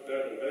 good enough,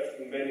 better than best,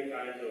 in many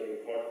kinds of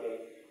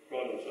important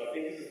problems. So I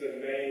think this is the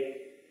main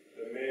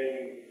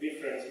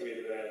difference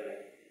with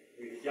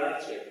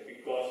Jacek,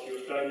 because he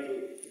was trying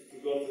to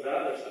go to the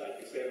other side,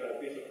 to say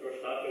that this of course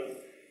happens,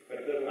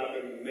 but it doesn't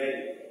happen in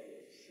many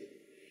problems.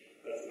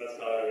 That's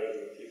how I read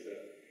what he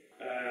said.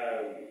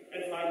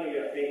 And finally,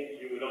 I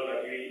think you would all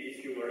agree,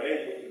 if you were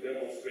able to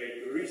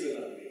demonstrate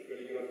reasonably, because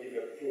you cannot give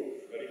a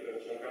proof, but if there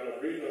was some kind of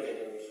reasonable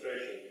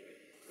demonstration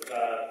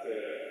that,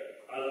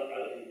 I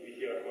would be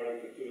here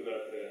according to two,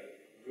 that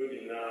good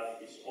enough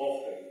is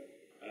often,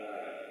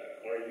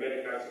 or in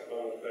many kinds of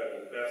problems better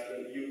than best,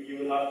 then you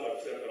will have to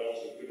accept that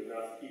also good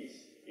enough is,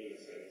 in a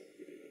sense,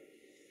 good enough.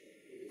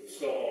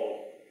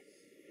 So,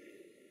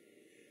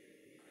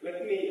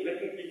 let me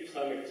give you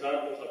some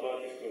examples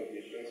about these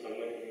conditions.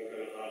 I'm not even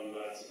going to have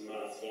much,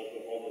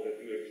 although they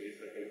do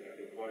exist, I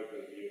can point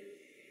them to you.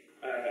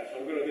 So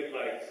I'm going to do it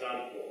by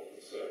example.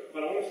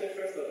 But I want to say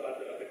first that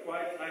at a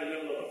quite high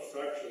level of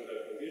abstraction,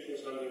 the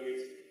conditions under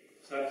which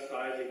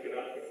satisfying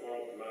cannot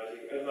perform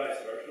optimizing, and vice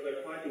versa,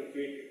 they're quite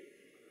intuitive.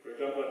 For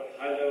example, at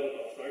high level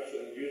of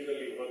abstraction,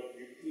 usually what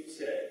you could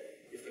say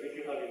is that if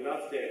you have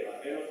enough data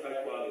and of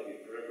high quality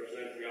to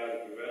represent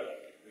reality well,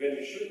 then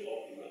you should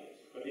optimize.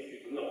 But if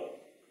you do not,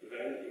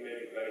 then it may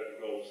be better to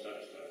go with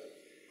satisfying.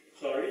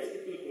 So our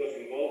institute was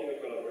involved in a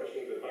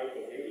collaboration with the Bank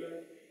of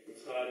England,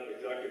 which had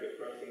exactly the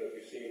question that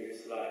you see in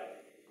this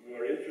slide. We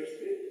were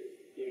interested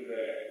in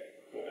the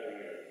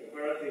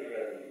comparative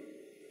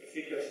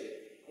efficacy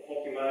of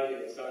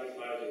optimizing and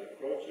satisfying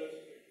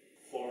approaches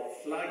for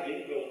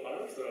flagging those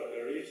banks that are at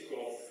the risk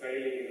of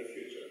failing in the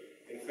future.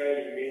 And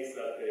failing means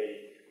that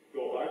they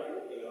go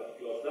bankrupt, they have to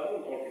close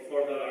down, or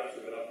before that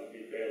actually they have to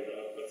be bailed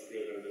out, but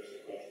still then there's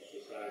a cost to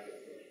society, of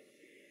course.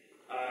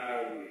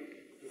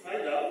 To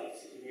find out,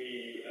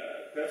 we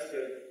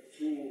tested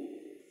two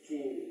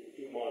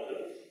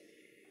models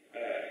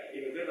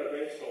in a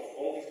database of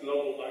all these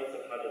global banks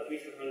that had at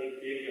least 100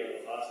 billion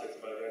of assets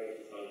by the end of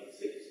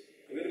 2006.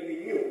 And then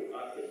we knew,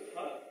 after the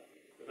fact,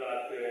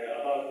 that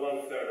about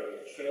 1/3 of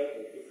them failed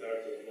and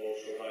 2/3 of those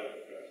survived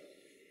the crisis.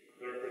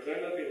 The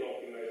representative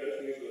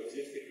optimization is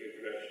logistic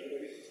regression,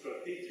 and this is a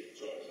strategic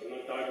choice. I'm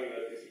not arguing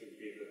that this would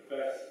be the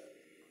best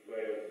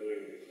way of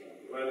doing this.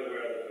 I'm well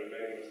aware that there are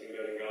many machine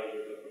learning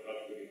algorithms that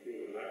perhaps could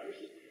improve in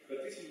accuracy,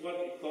 but this is what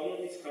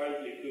economists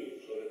currently do.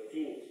 So the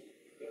tools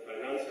that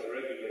financial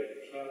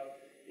regulators have,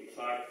 in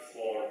fact,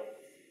 for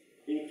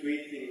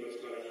intuiting what's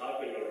going to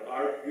happen or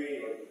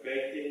arguing or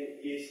debating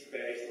is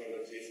based on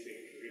logistic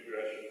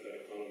regressions that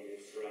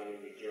economists run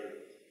in the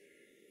journals.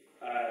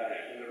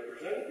 And the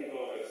representative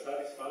of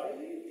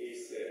satisfying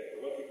is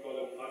what we call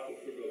a partial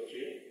frugal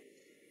tree.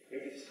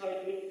 And this is how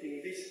it looked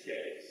in this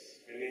case.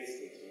 an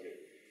instance of it.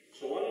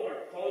 So one of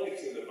our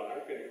colleagues in the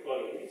bank, an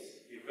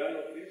economist,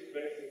 developed this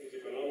based on his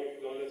economic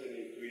knowledge and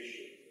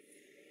intuition.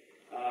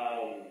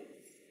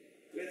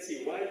 Let's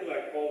see, why do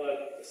I call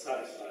that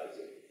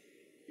satisfying?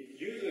 It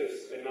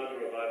uses a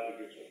number of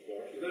attributes, of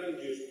course. It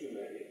doesn't use too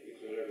many. It's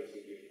a level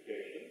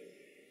simplification.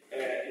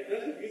 It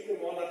doesn't use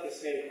them all at the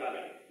same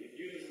time. It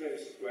uses them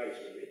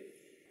sequentially.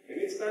 And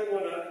each time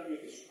one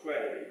attribute is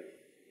queried,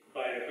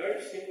 by a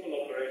very simple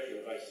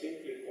operation, by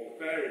simply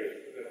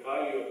comparing the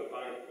value of the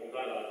bank on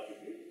that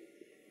attribute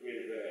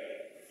with the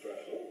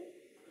threshold,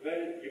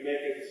 then you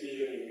make a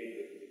decision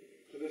immediately.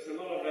 So there's a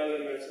lot of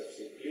elements of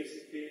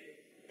simplicity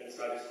and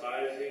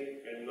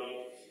satisfying and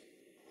not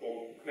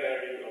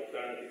comparing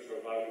alternatives or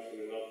values in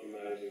an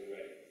optimizing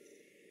way.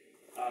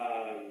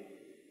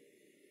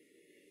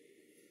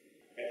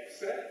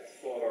 Except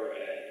for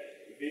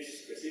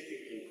this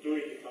specific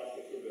intuitive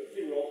aspect of the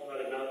field, we also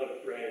had another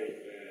branch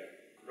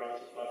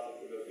of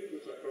aspects of the field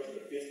which are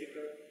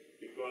cross-statistical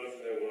because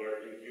they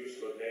were induced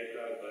for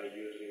data by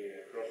using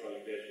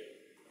cross-validation.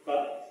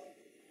 But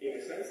in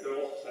a sense, they're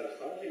also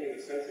satisfying in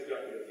the sense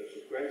exactly that they're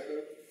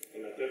sequential,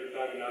 and at every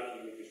time an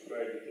attribute is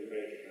queried, you can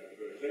make a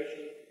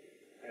categorization,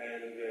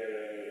 and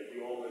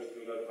you always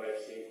do that by a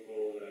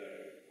simple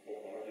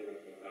comparative and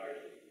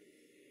comparison.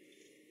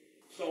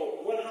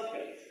 So what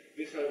happened?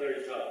 These are the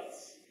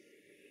results.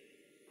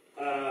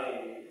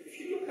 If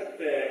you look at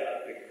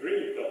the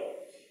green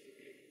dot,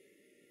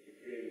 the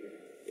green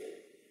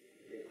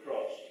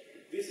cross,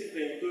 this is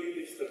the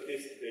intuitive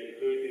statistic, the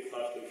intuitive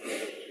fast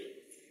information.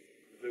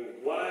 The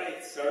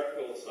white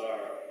circles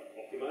are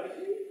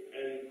optimizing,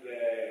 and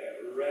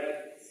the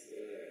red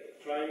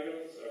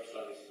triangles are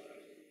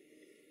satisfying.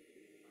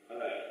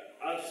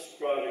 As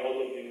probably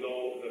all of you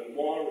know, the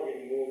more we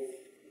move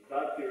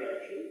that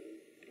direction,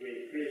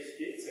 we increase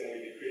hits and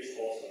we decrease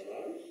false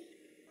alarms.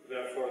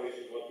 Therefore, this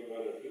is what we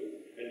want to do,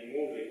 and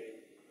moving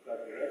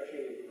that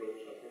direction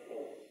improves our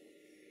performance.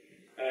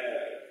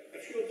 A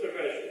few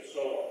observations.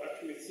 So,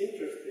 actually, it's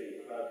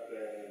interesting that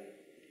the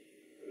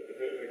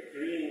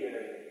green,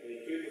 the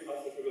intuitive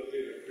fast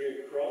probability, the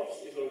green cross,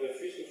 is on the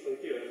efficient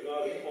frontier. There's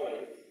no other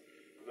point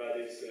that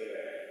is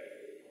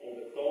on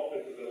the top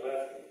and to the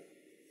left.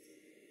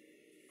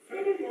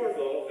 Furthermore,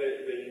 though,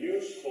 the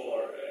news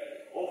for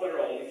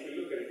overall, if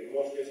you look at it in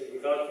most cases,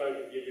 without trying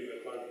to give you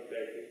the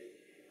quantitative,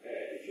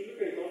 if you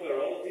look at it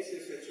overall, this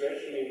is a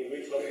situation in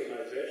which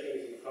optimization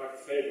is in fact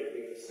favored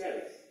in the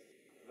sense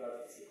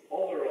that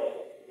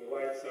overall the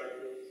white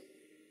circles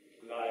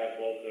lie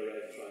above the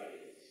red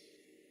triangles.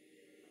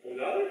 On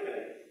the other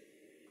hand,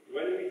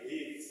 when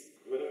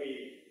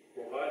we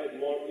provided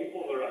more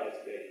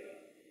impulverized data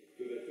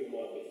to the two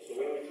models, so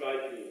when we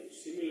tried to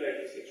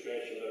simulate a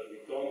situation that we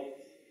don't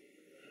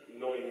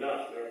know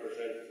enough to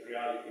represent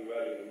reality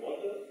well in the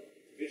model,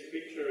 this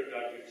picture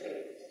exactly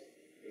changes.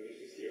 And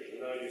this is here.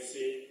 So now you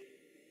see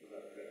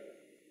that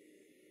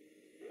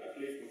at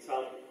least in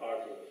some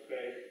parts of the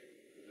space,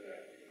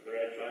 the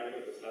red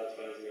triangle, the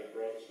satisfying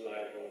approach,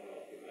 lie on the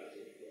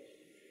optimizing approach.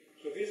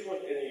 So this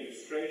was an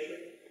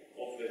illustration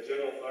of the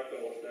general fact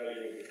I was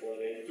telling you before,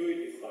 the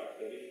intuitive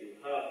fact that if you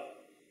have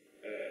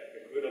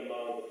a good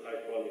amount of high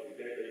quality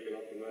data, you can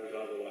optimize,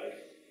 otherwise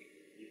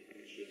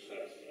it should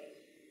satisfy.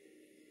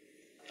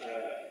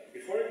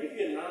 Before I give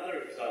you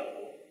another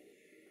example,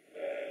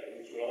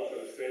 which will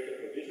also illustrate the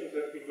conditions,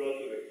 let me go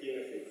to the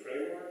Kinefin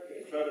framework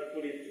and try to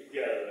put it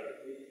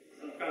together with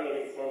some kind of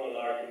informal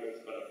arguments,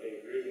 but I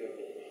think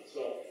reasonable ones.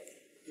 So,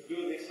 to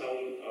do this, I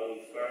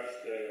will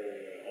first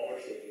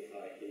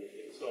oversimplify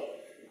Kinefin. So,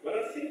 what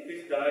I think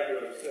this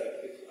diagram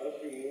says is as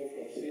we move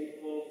from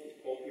simple to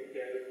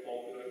complicated,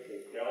 complex,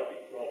 and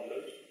chaotic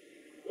problems,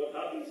 what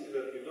happens is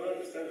that we don't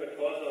understand the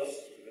causal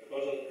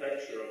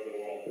texture of the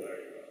world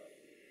very well.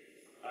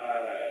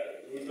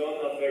 We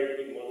don't have very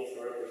good models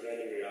for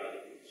representing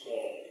reality. So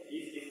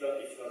if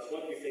that's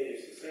what we think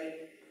is the same,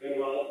 then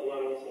one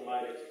also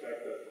might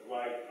expect that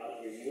as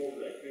we move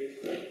like this,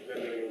 then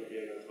there will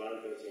be an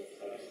advantage of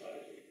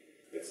satisfying.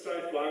 Let's try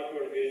to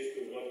anchor this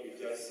to what we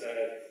just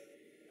said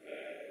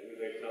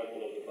with the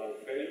example of the bank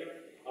failure.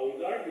 I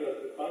would argue that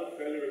the bank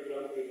failure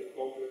example is a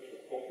complex or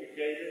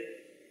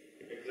complicated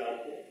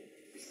example.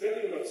 It's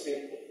definitely not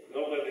simple.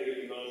 Nobody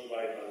really knows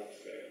why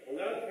banks fail. On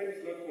the other hand,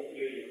 it's not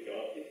completely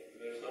chaotic.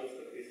 There's some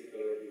statistical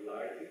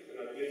regularities,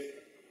 and at least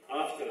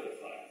after the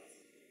fact,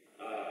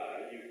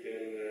 you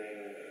can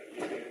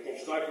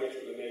construct an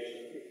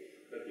explanation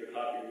that you're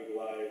happy with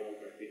why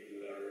one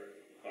particular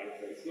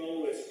bank fails. It's not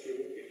always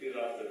true. It is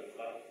after the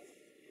fact,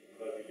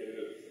 but you can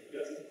do it.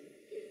 Yes?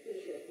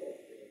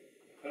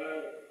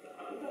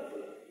 I'm not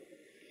for that.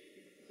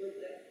 So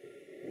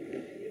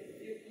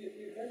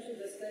you mentioned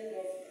this thing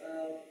of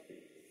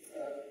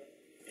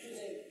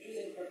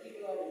choosing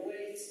particular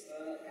weights.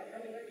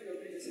 Coming back to your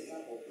previous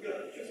example,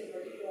 choosing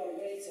particular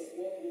weights of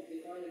what would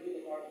define a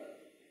good apartment.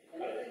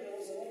 And I think there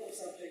was a lot of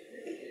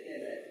subjectivity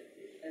in it,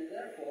 and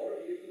therefore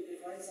you could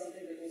define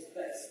something that was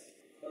best,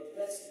 but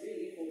best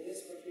really for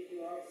this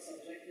particular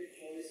subjective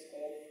choice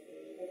of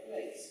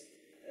weights.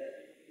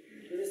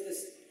 There is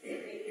this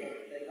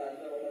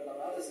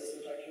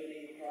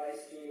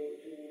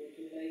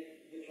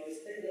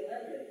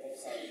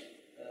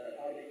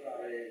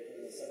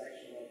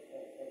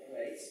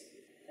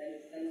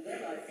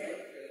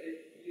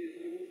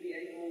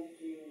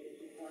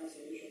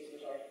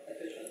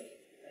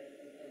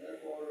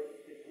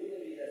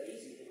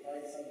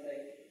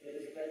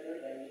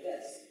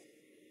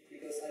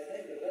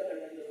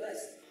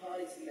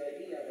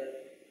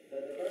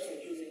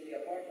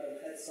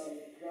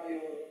some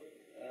prior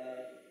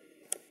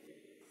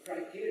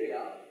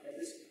criteria, and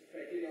this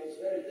criteria was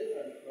very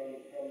different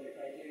from the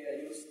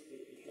criteria used to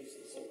choose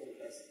the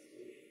so-called best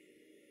solution.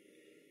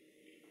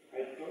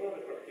 I don't know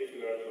the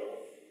particulars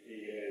of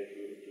PA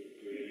to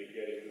really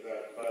get into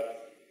that,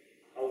 but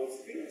I would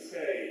still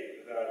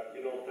say that,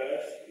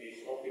 best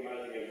is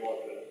optimizing a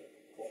model.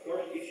 Of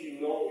course, if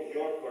you know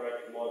your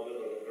correct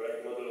model or the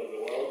correct model of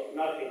the world,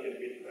 nothing can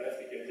beat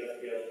best, it can just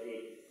be as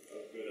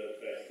good as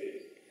best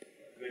is.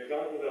 The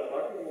example the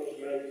apartment was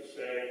meant to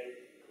say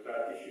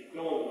that if you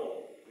don't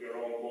know your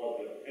own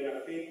model, and I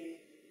think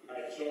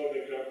I chose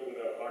the example of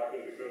the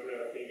apartment because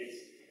I think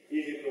it's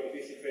easy to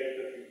anticipate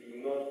that you do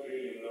not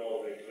really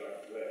know the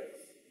exact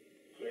place.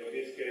 So in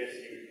this case,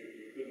 you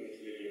could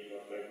mislead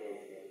yourself by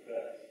going for the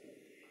test.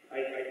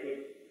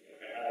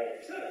 I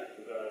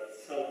accept that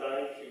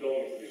sometimes you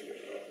don't mislead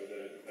yourself and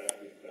then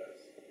the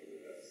test is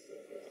best.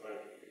 That's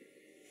fine.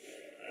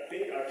 I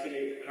think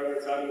actually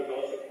Herbert Simon was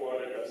also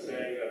quoted as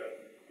saying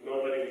that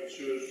nobody would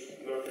choose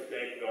not to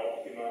take the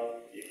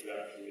optimal if they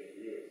actually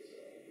knew it. So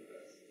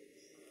that's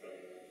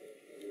something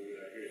I really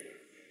agree.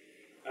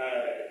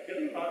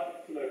 Getting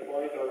back to my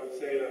point, I would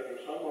say that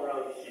we're somewhere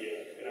around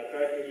here, and I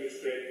tried to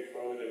illustrate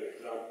before with an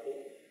example,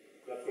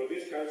 that for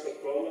these kinds of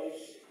problems,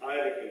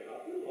 either can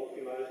happen,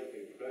 optimizing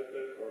can be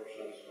better, or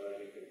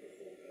satisfying can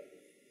perform better.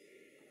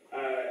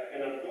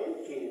 And I'm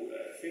going to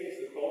finish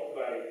the talk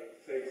by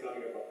saying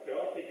something about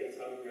chaotic and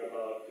something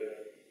about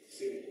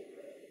simple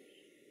problems.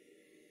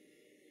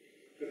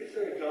 So this is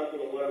an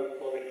example of what I would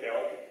call a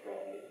chaotic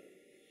problem,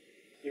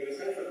 in the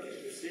sense that this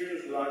is a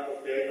serious lack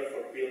of data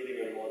for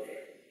building a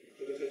model.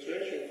 So the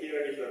situation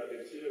here is that the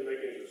decision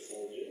maker is a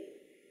soldier.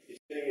 He's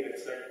sitting in a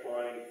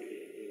checkpoint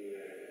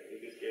in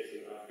this case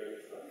in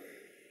Afghanistan.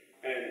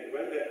 And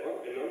when an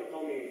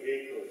oncoming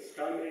vehicle is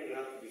coming, they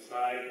have to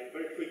decide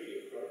very quickly,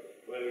 of course,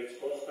 whether it's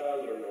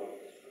hostile or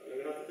non-hostile. And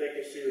they have to take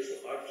a series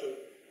of action,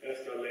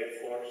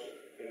 escalate force,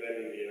 and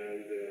then in the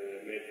end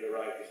make the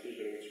right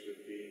decision, which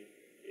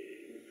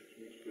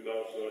could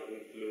also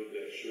include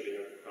shooting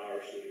at the car,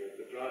 shooting at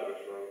the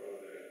drivers or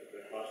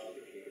the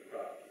passengers in the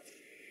car.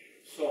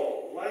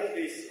 So why is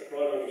this a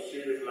problem of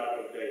serious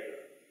lack of data?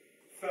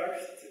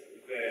 First,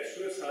 the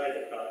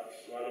suicide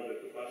attacks, one of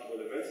the two possible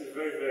events, is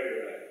very, very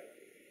rare.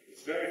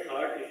 It's very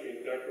hard if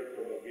you interpret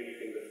probability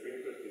in the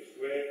simplest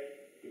way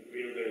to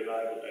build a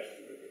reliable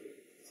estimate of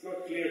it. It's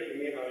not clear to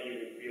me how you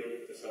would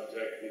build a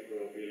subjective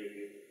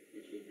probability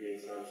which would be in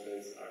some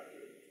sense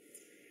accurate.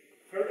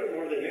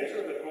 Furthermore, the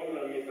nature of the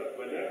problem is that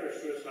whenever a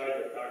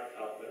suicide attack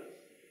happens,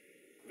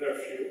 there are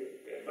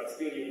few, but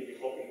still you would be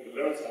hoping to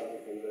learn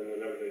something from them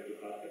whenever they do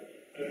happen.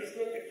 And it's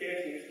not the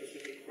case in this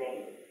specific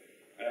problem.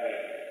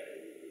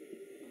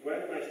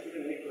 When my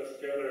student Nicholas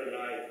Keller and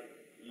I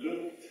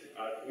looked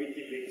at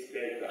WikiLeaks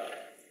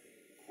data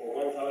for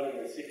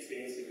 1,060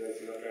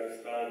 incidents in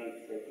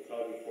Afghanistan from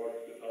 2004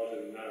 to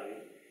 2009,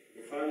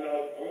 we found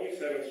out only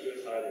 7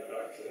 suicide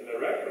attacks, and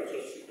the records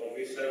of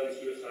these 7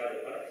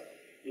 suicide attacks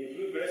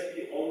include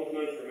basically almost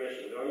no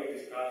information. They only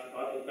discuss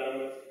battle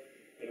damage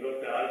and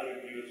not the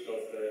attributes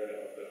of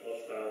the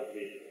hostile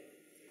vehicle.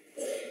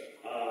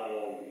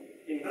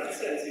 In that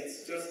sense,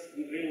 it's just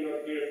really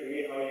not clear to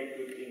me how you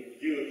could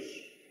induce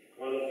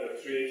one of the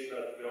trees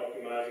that the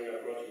optimizing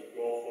approach would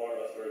go for,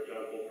 as for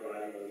example,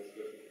 primary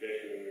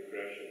classification and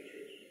regression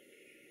trees,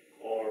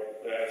 or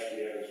the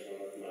SVMs for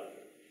that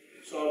matter.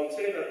 So I would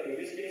say that in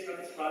this case,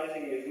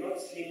 satisfying is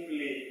not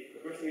simply,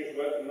 the question is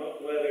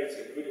not whether it's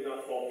a good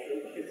enough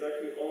option, but it's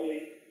actually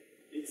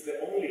it's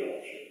the only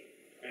option.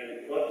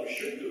 And what we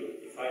should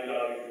do to find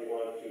out if we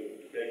want to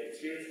take it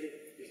seriously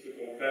is to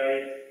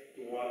compare it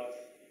to what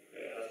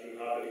has been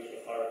happening so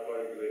far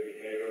according to the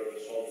behavior of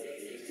the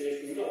soldiers. In this case,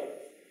 we know,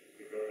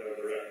 because there are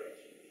the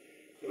records.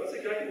 So that's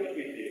exactly what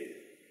we did.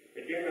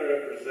 Again, I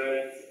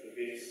represent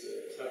this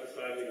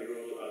satisfying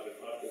rule as a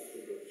fastest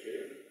food of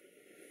tree.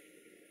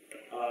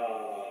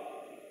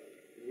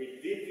 We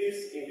did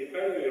this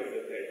independently of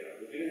the data.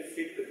 We didn't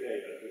fit the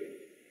data to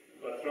it,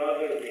 but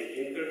rather we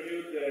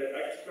interviewed the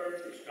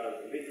experts, we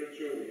scanned the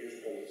literature, we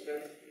used common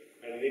sense,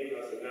 and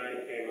Nicholas and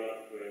I came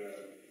up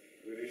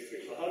with this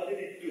thing. So how did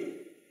it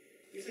do?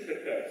 This is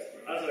the test.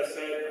 As I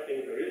said, I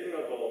think the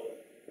reasonable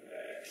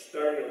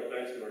external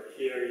benchmark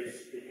here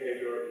is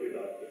behavior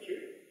without the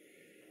tree.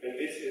 And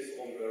this is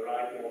on the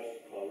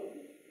rightmost column,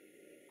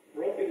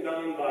 broken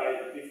down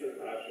by different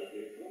types of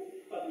people,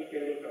 but we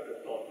can look at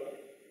the total.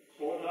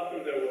 So what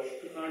happened, there was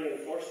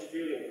 204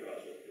 civilian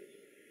casualties,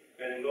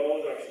 and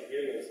those are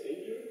civilians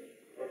injured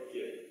or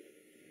killed.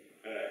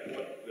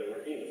 But they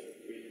were innocent.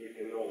 We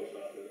can know this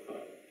after the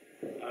fact.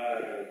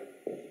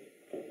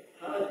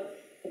 Had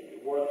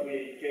what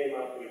we came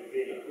up with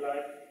been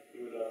applied,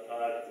 we would have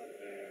had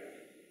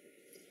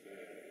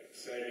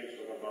savings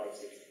of about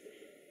 60%.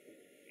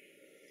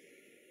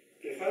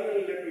 Okay,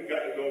 finally, let me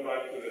go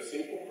back to the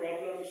simple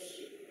problems.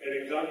 An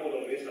example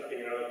of this, I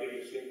think,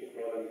 relatively simple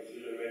problem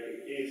decision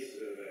making is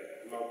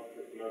the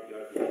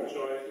multi-attribute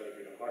choice, like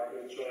an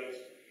apartment choice.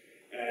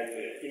 And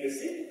in a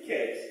simple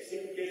case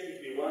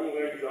would be one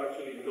where you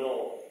actually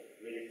know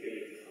the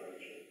utility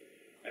function.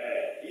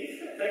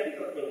 If a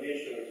technical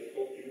condition which is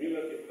called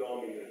cumulative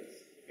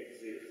dominance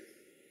exists,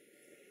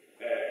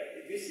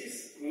 this is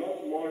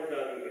not more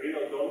than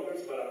real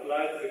dominance, but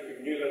applied to the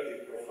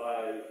cumulative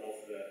profile of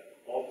the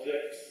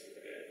objects,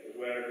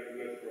 where the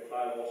cumulative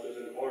profile also is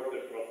an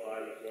ordered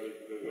profile according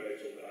to the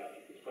weights of the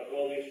attributes. But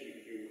all this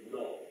you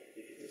know,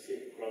 if it's a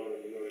simple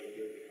problem, you know it's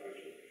the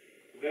function.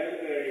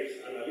 Then there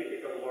is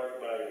analytical work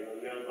by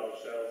Manuel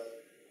Baucells,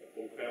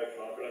 Pompeo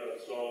Fabra,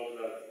 that shows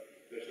that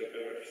there's a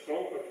very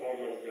strong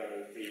performance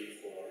guarantee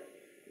for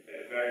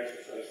variance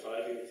of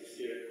satisfying, which is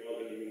here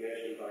called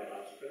elimination by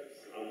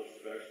aspects, almost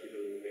first is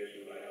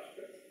elimination by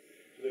aspects.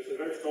 So there's a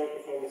very strong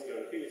performance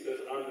guarantee which says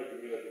under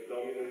cumulative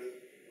dominance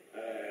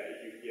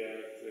you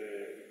get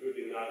good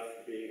enough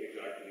being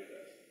exactly the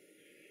test.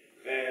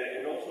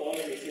 And also all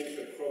of these things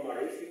from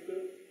our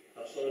institute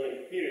have shown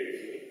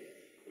empirically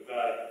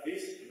that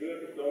this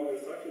cumulative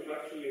dominance structure is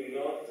actually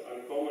not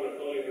uncommon at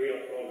all in real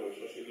problems.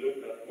 So she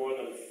looked at more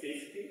than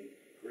 50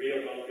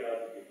 real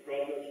multi-attribute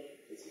problems,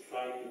 and she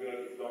found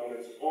cumulative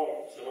dominance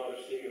or some other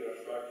similar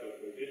structural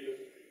conditions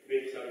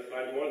being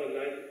satisfied more than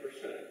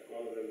 90%.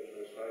 All of them are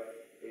satisfied,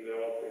 and they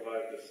all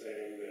provide the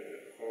same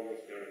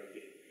performance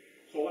guarantee.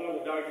 So what I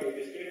would argue in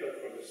this case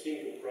that for the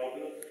simple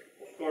problem,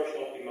 of course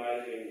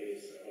optimizing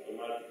is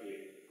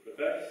automatically the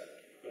best,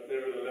 but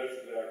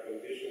nevertheless there are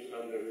conditions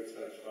under which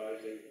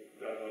satisfying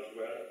does as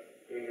well,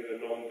 and with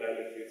the known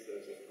benefits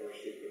that's of course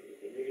simpler to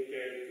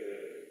communicate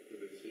to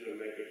the decision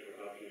makers,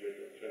 perhaps easier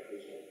to accept and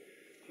so on.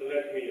 So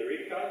let me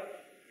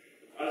recap.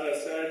 As I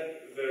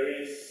said, there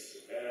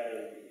is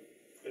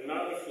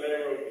another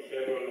flavor of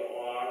behavioral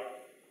OR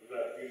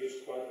that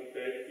uses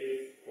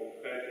quantitative,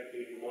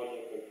 competitive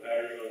model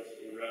comparisons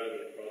in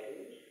relevant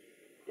problems,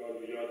 called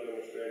beyond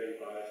demonstrating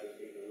biases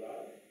in the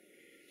lab.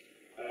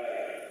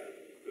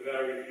 There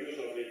are reviews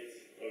of it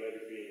already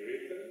being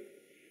written.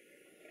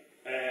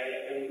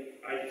 And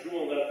I drew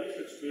on that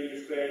research to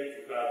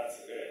illustrate that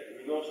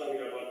we know something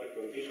about the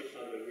conditions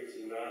under which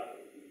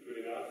good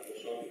enough for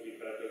some to be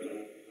better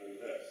than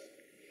best.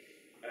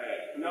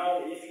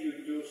 Now, if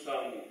you do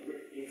some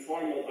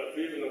informal but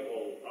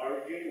reasonable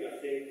arguing, I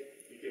think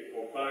you can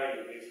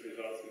combine these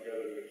results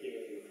together with the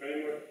Keynesian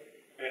framework.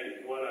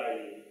 And what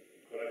I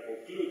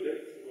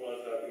concluded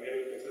was that we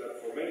can say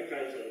that for many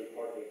kinds of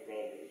important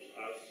problems,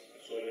 as I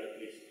saw in at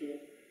least two,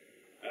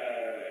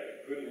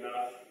 good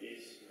enough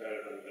is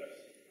better than best.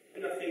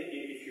 And I think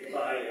if you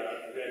buy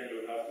that, then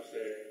you have to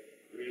say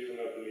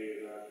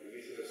reasonably that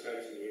this is a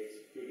sense in which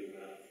good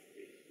enough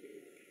is good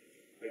enough.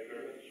 Thank you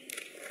very much.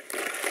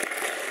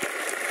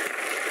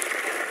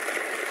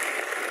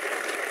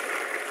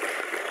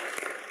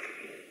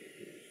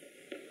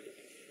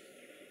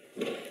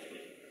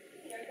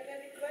 Are there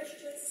any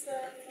questions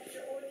from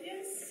the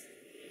audience?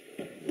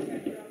 We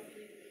have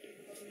roughly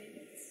 4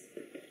 minutes.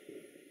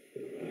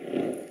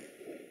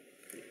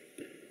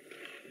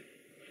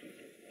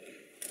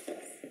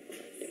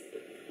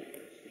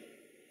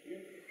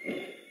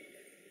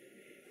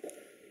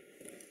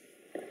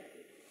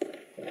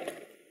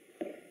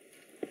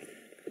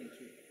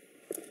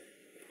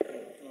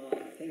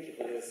 Thank you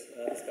for this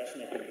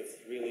discussion. I think it's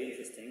really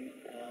interesting.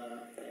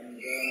 And I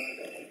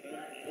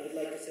would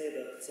like to say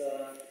that I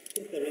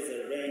think there is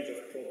a range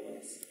of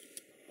problems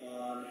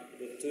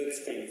with two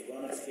extremes.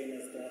 One extreme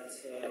is that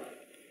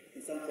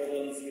in some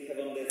problems you have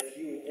only a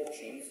few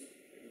options.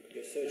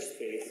 Your search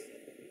space,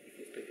 if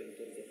you speak in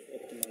terms of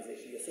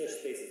optimization, your search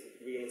space is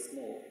really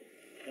small,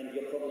 and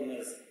your problem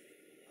is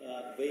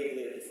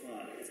vaguely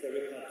defined. It's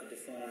very hard to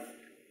define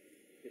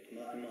it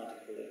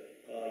mathematically.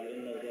 You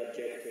don't know the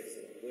objectives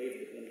or the weight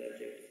between the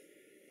objectives.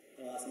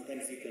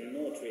 Sometimes you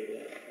cannot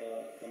really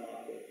come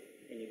up with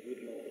any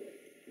good model.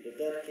 And in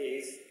that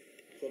case,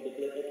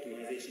 probably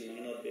optimization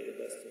might not be the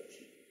best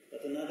option.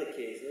 But in other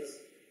cases,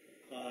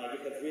 you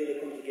have really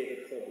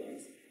complicated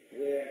problems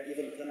where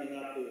even coming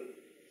up with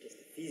just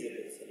a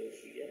feasible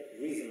solution,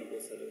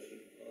 reasonable solution,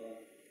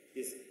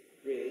 is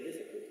really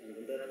difficult. And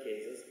in that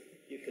cases,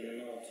 you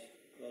cannot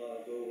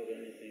go with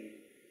anything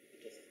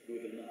just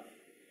good enough.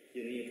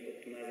 You need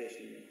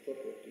optimization,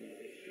 proper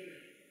optimization.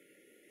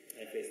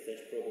 I faced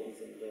such problems,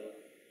 and that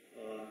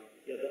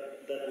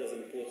was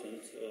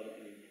important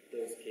in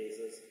those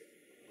cases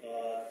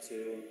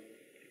to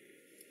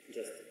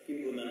just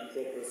implement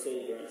proper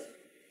solvers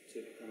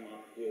to come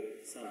up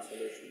with some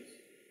solutions.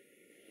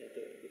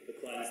 The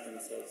clients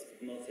themselves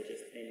could not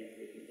suggest any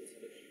reasonable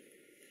solution.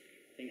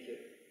 Thank you.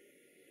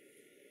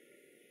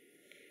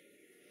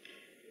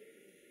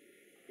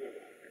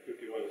 I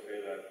quickly want to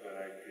say that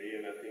I agree,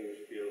 and I think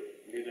we still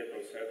need a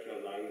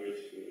conceptual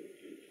language to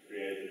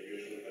create a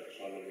useful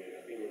taxonomy.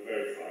 I think we're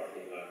very far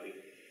from that.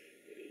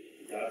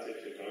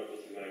 Jacek's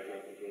examples and my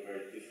examples were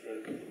very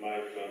different. My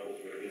examples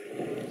were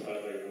different from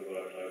Sada, even though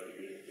I tried to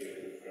use the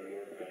Keynesian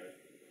framework. I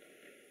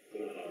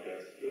don't know how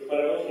that's true. But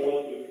I also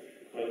want to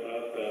point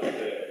out that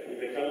in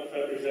the examples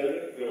I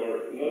presented, they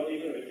were not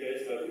even the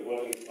case that it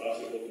wasn't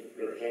possible to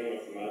represent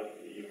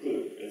mathematically. You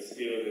could, and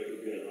still there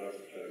could be an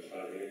answer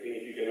satisfying. I think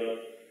if you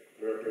cannot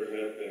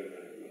represent them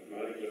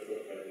mathematically, of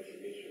course, by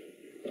definition,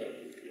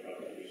 you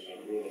have to use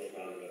some rule of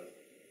thumb that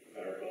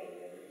parallel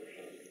or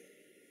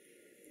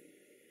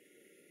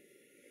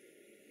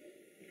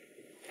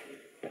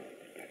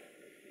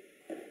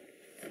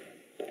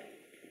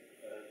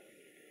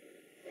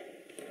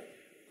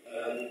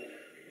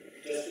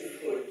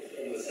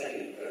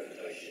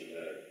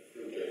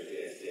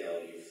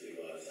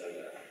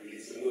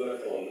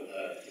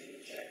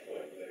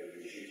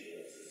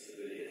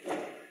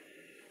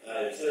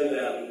And it turned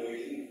out that we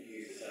didn't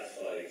use a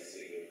satisfying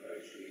signal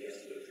approach, we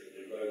just looked at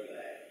the road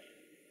layout.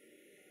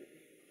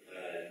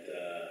 And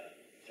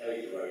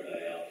changed the road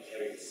layout,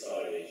 changed the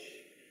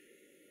signage,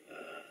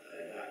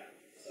 and that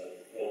solved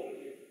the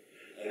problem.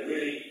 And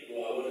really,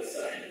 what I want to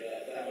say,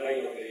 that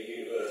may not be a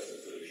universal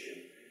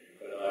solution,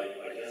 but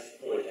I just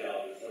point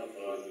out that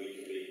sometimes we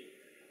can be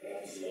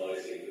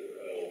optimising,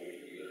 or we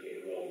can be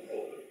looking at the wrong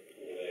problem,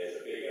 or there's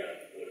a bigger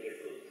or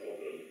different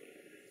problem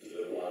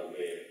to the one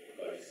we're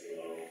focusing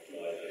on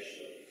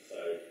optimisation of,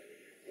 so,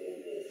 or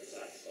to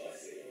satisfy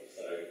signals.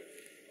 So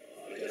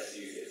I just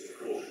use it as a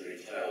cautionary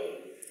tale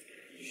that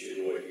you should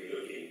always be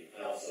looking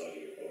outside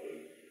of your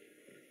problem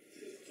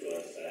to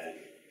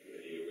understand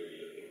whether you're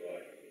really looking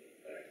right.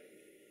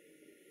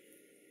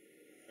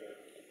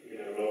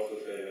 I would also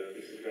say that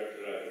this is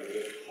exactly right. I mean,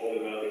 just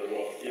hold another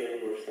rock. Here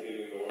we're still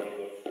in the world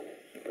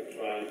of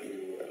trying to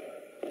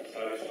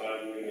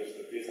satisfy within a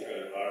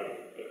statistical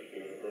environment, but you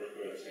can of course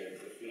go and say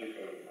it's a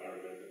physical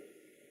environment that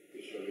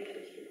visual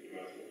missions can be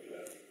much more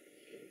less.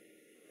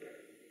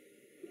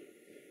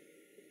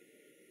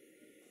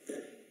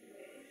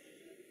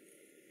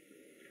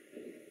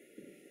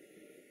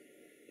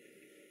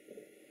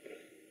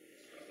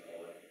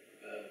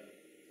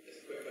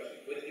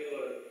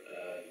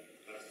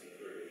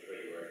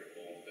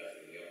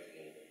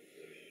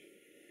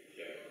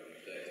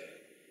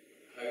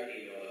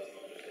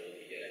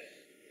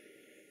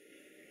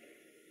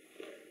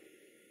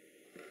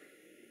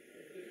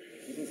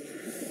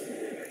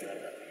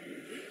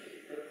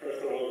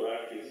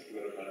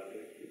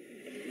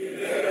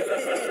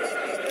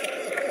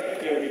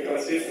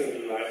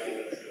 Consistently liking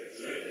it.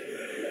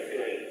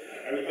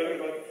 Are we talking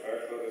about the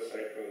first or the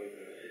second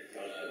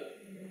example?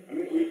 I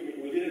mean,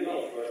 we didn't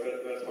know, of course,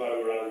 that's why we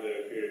ran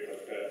the empirical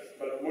test.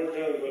 But more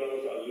generally, what I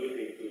was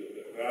alluding to,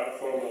 there are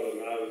formal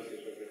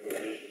analysis of the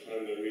conditions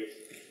under which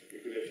we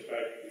could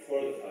expect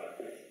before the fact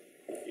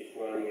if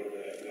one or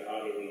the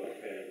other will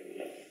obtain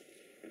in each.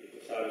 If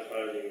the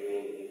satisfying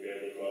rule will be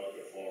able to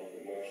outperform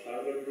the more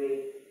standard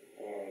rule,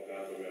 or the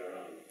other way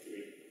around.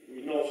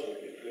 We know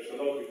something. There's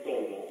a lot we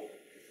don't know.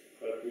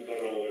 But we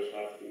don't always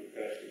have to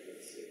test it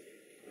and see.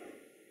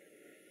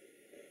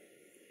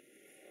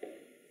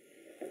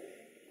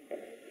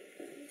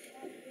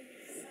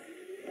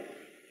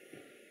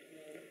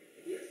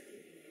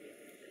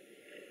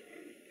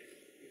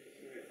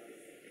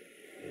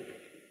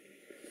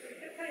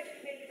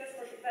 Maybe just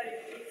for a very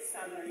brief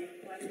summary,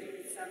 one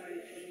brief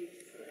summary for me.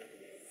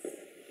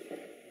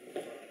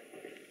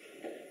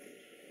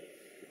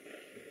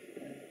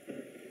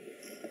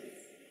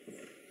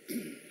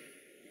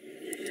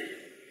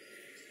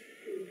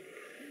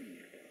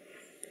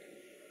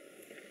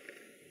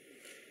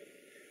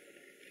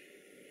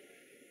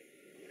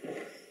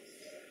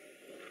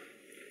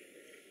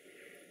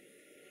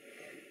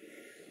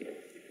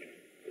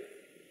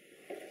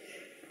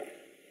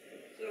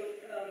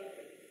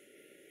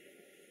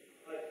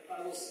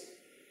 I was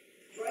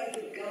trying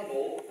to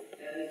gamble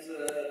and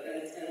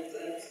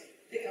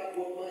pick up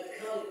what might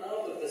come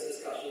out of this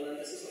discussion, and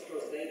this is of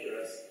course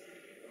dangerous.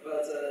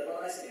 But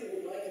I still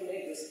would like to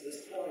make this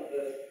point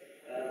that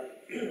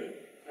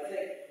I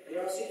think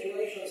there are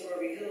situations where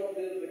we cannot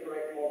build the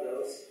correct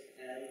models,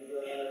 and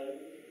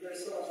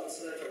there's so much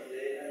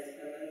uncertainty, and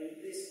in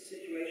these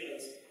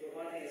situations,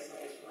 providing a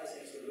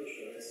satisfying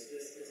solution is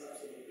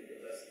absolutely the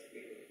best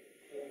we could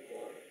hope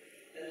for.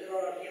 And there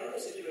are the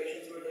other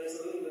situations where there's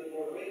a little bit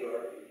more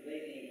rigor.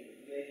 Maybe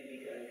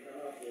we can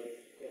come up with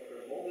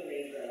proper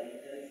modeling then,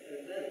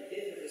 and then,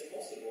 if it is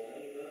possible,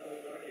 and I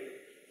would argue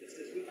it's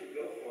good to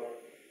go for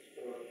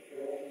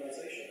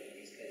optimization in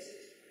these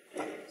cases.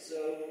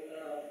 So,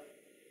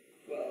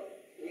 well,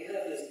 we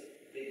have this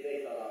big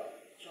data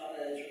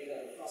challenge, we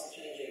have a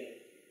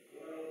fast-changing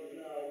world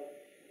now.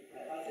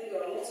 I think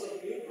there are lots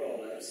of new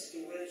problems to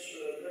which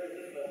very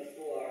different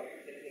polar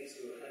techniques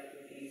will have to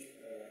be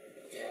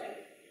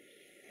applied.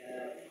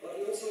 But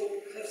we also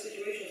have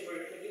situations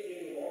where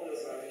completely new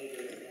models are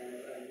needed and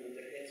new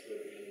techniques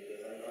will be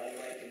needed. And I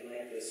like to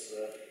make this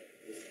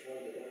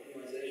point that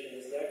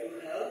optimization is there to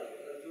help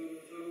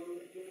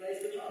to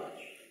face the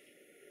challenge.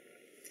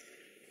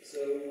 So,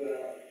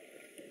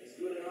 is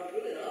good enough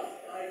good enough?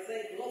 I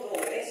think not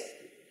always.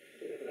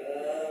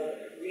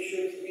 We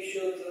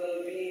should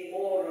be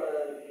more.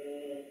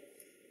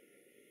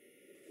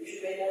 We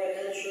should pay more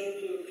attention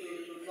to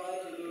try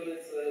to do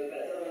it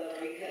better than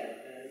we can,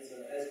 and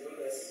as good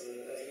as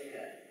we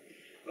can.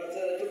 But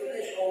to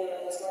finish on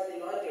a slightly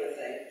lighter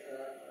thing,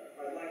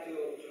 I'd like to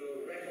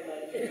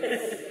recommend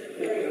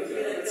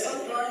that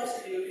sometimes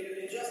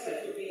you just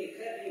have to be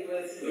happy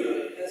with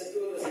as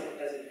good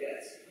as it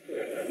gets.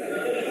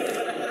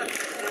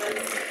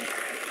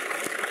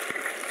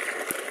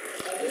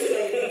 And this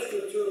may lead to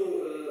 2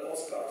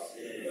 Oscars.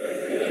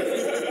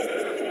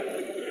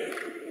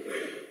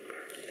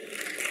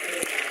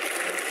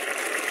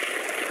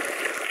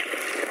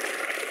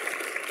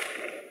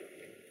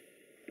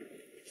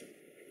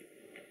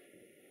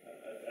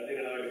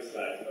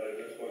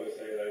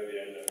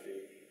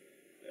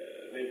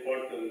 The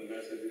important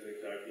message is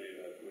exactly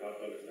that we have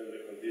to understand the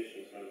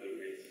conditions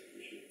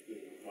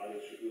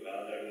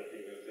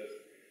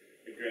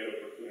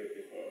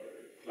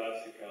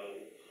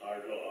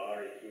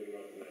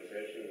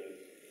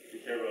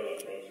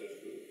process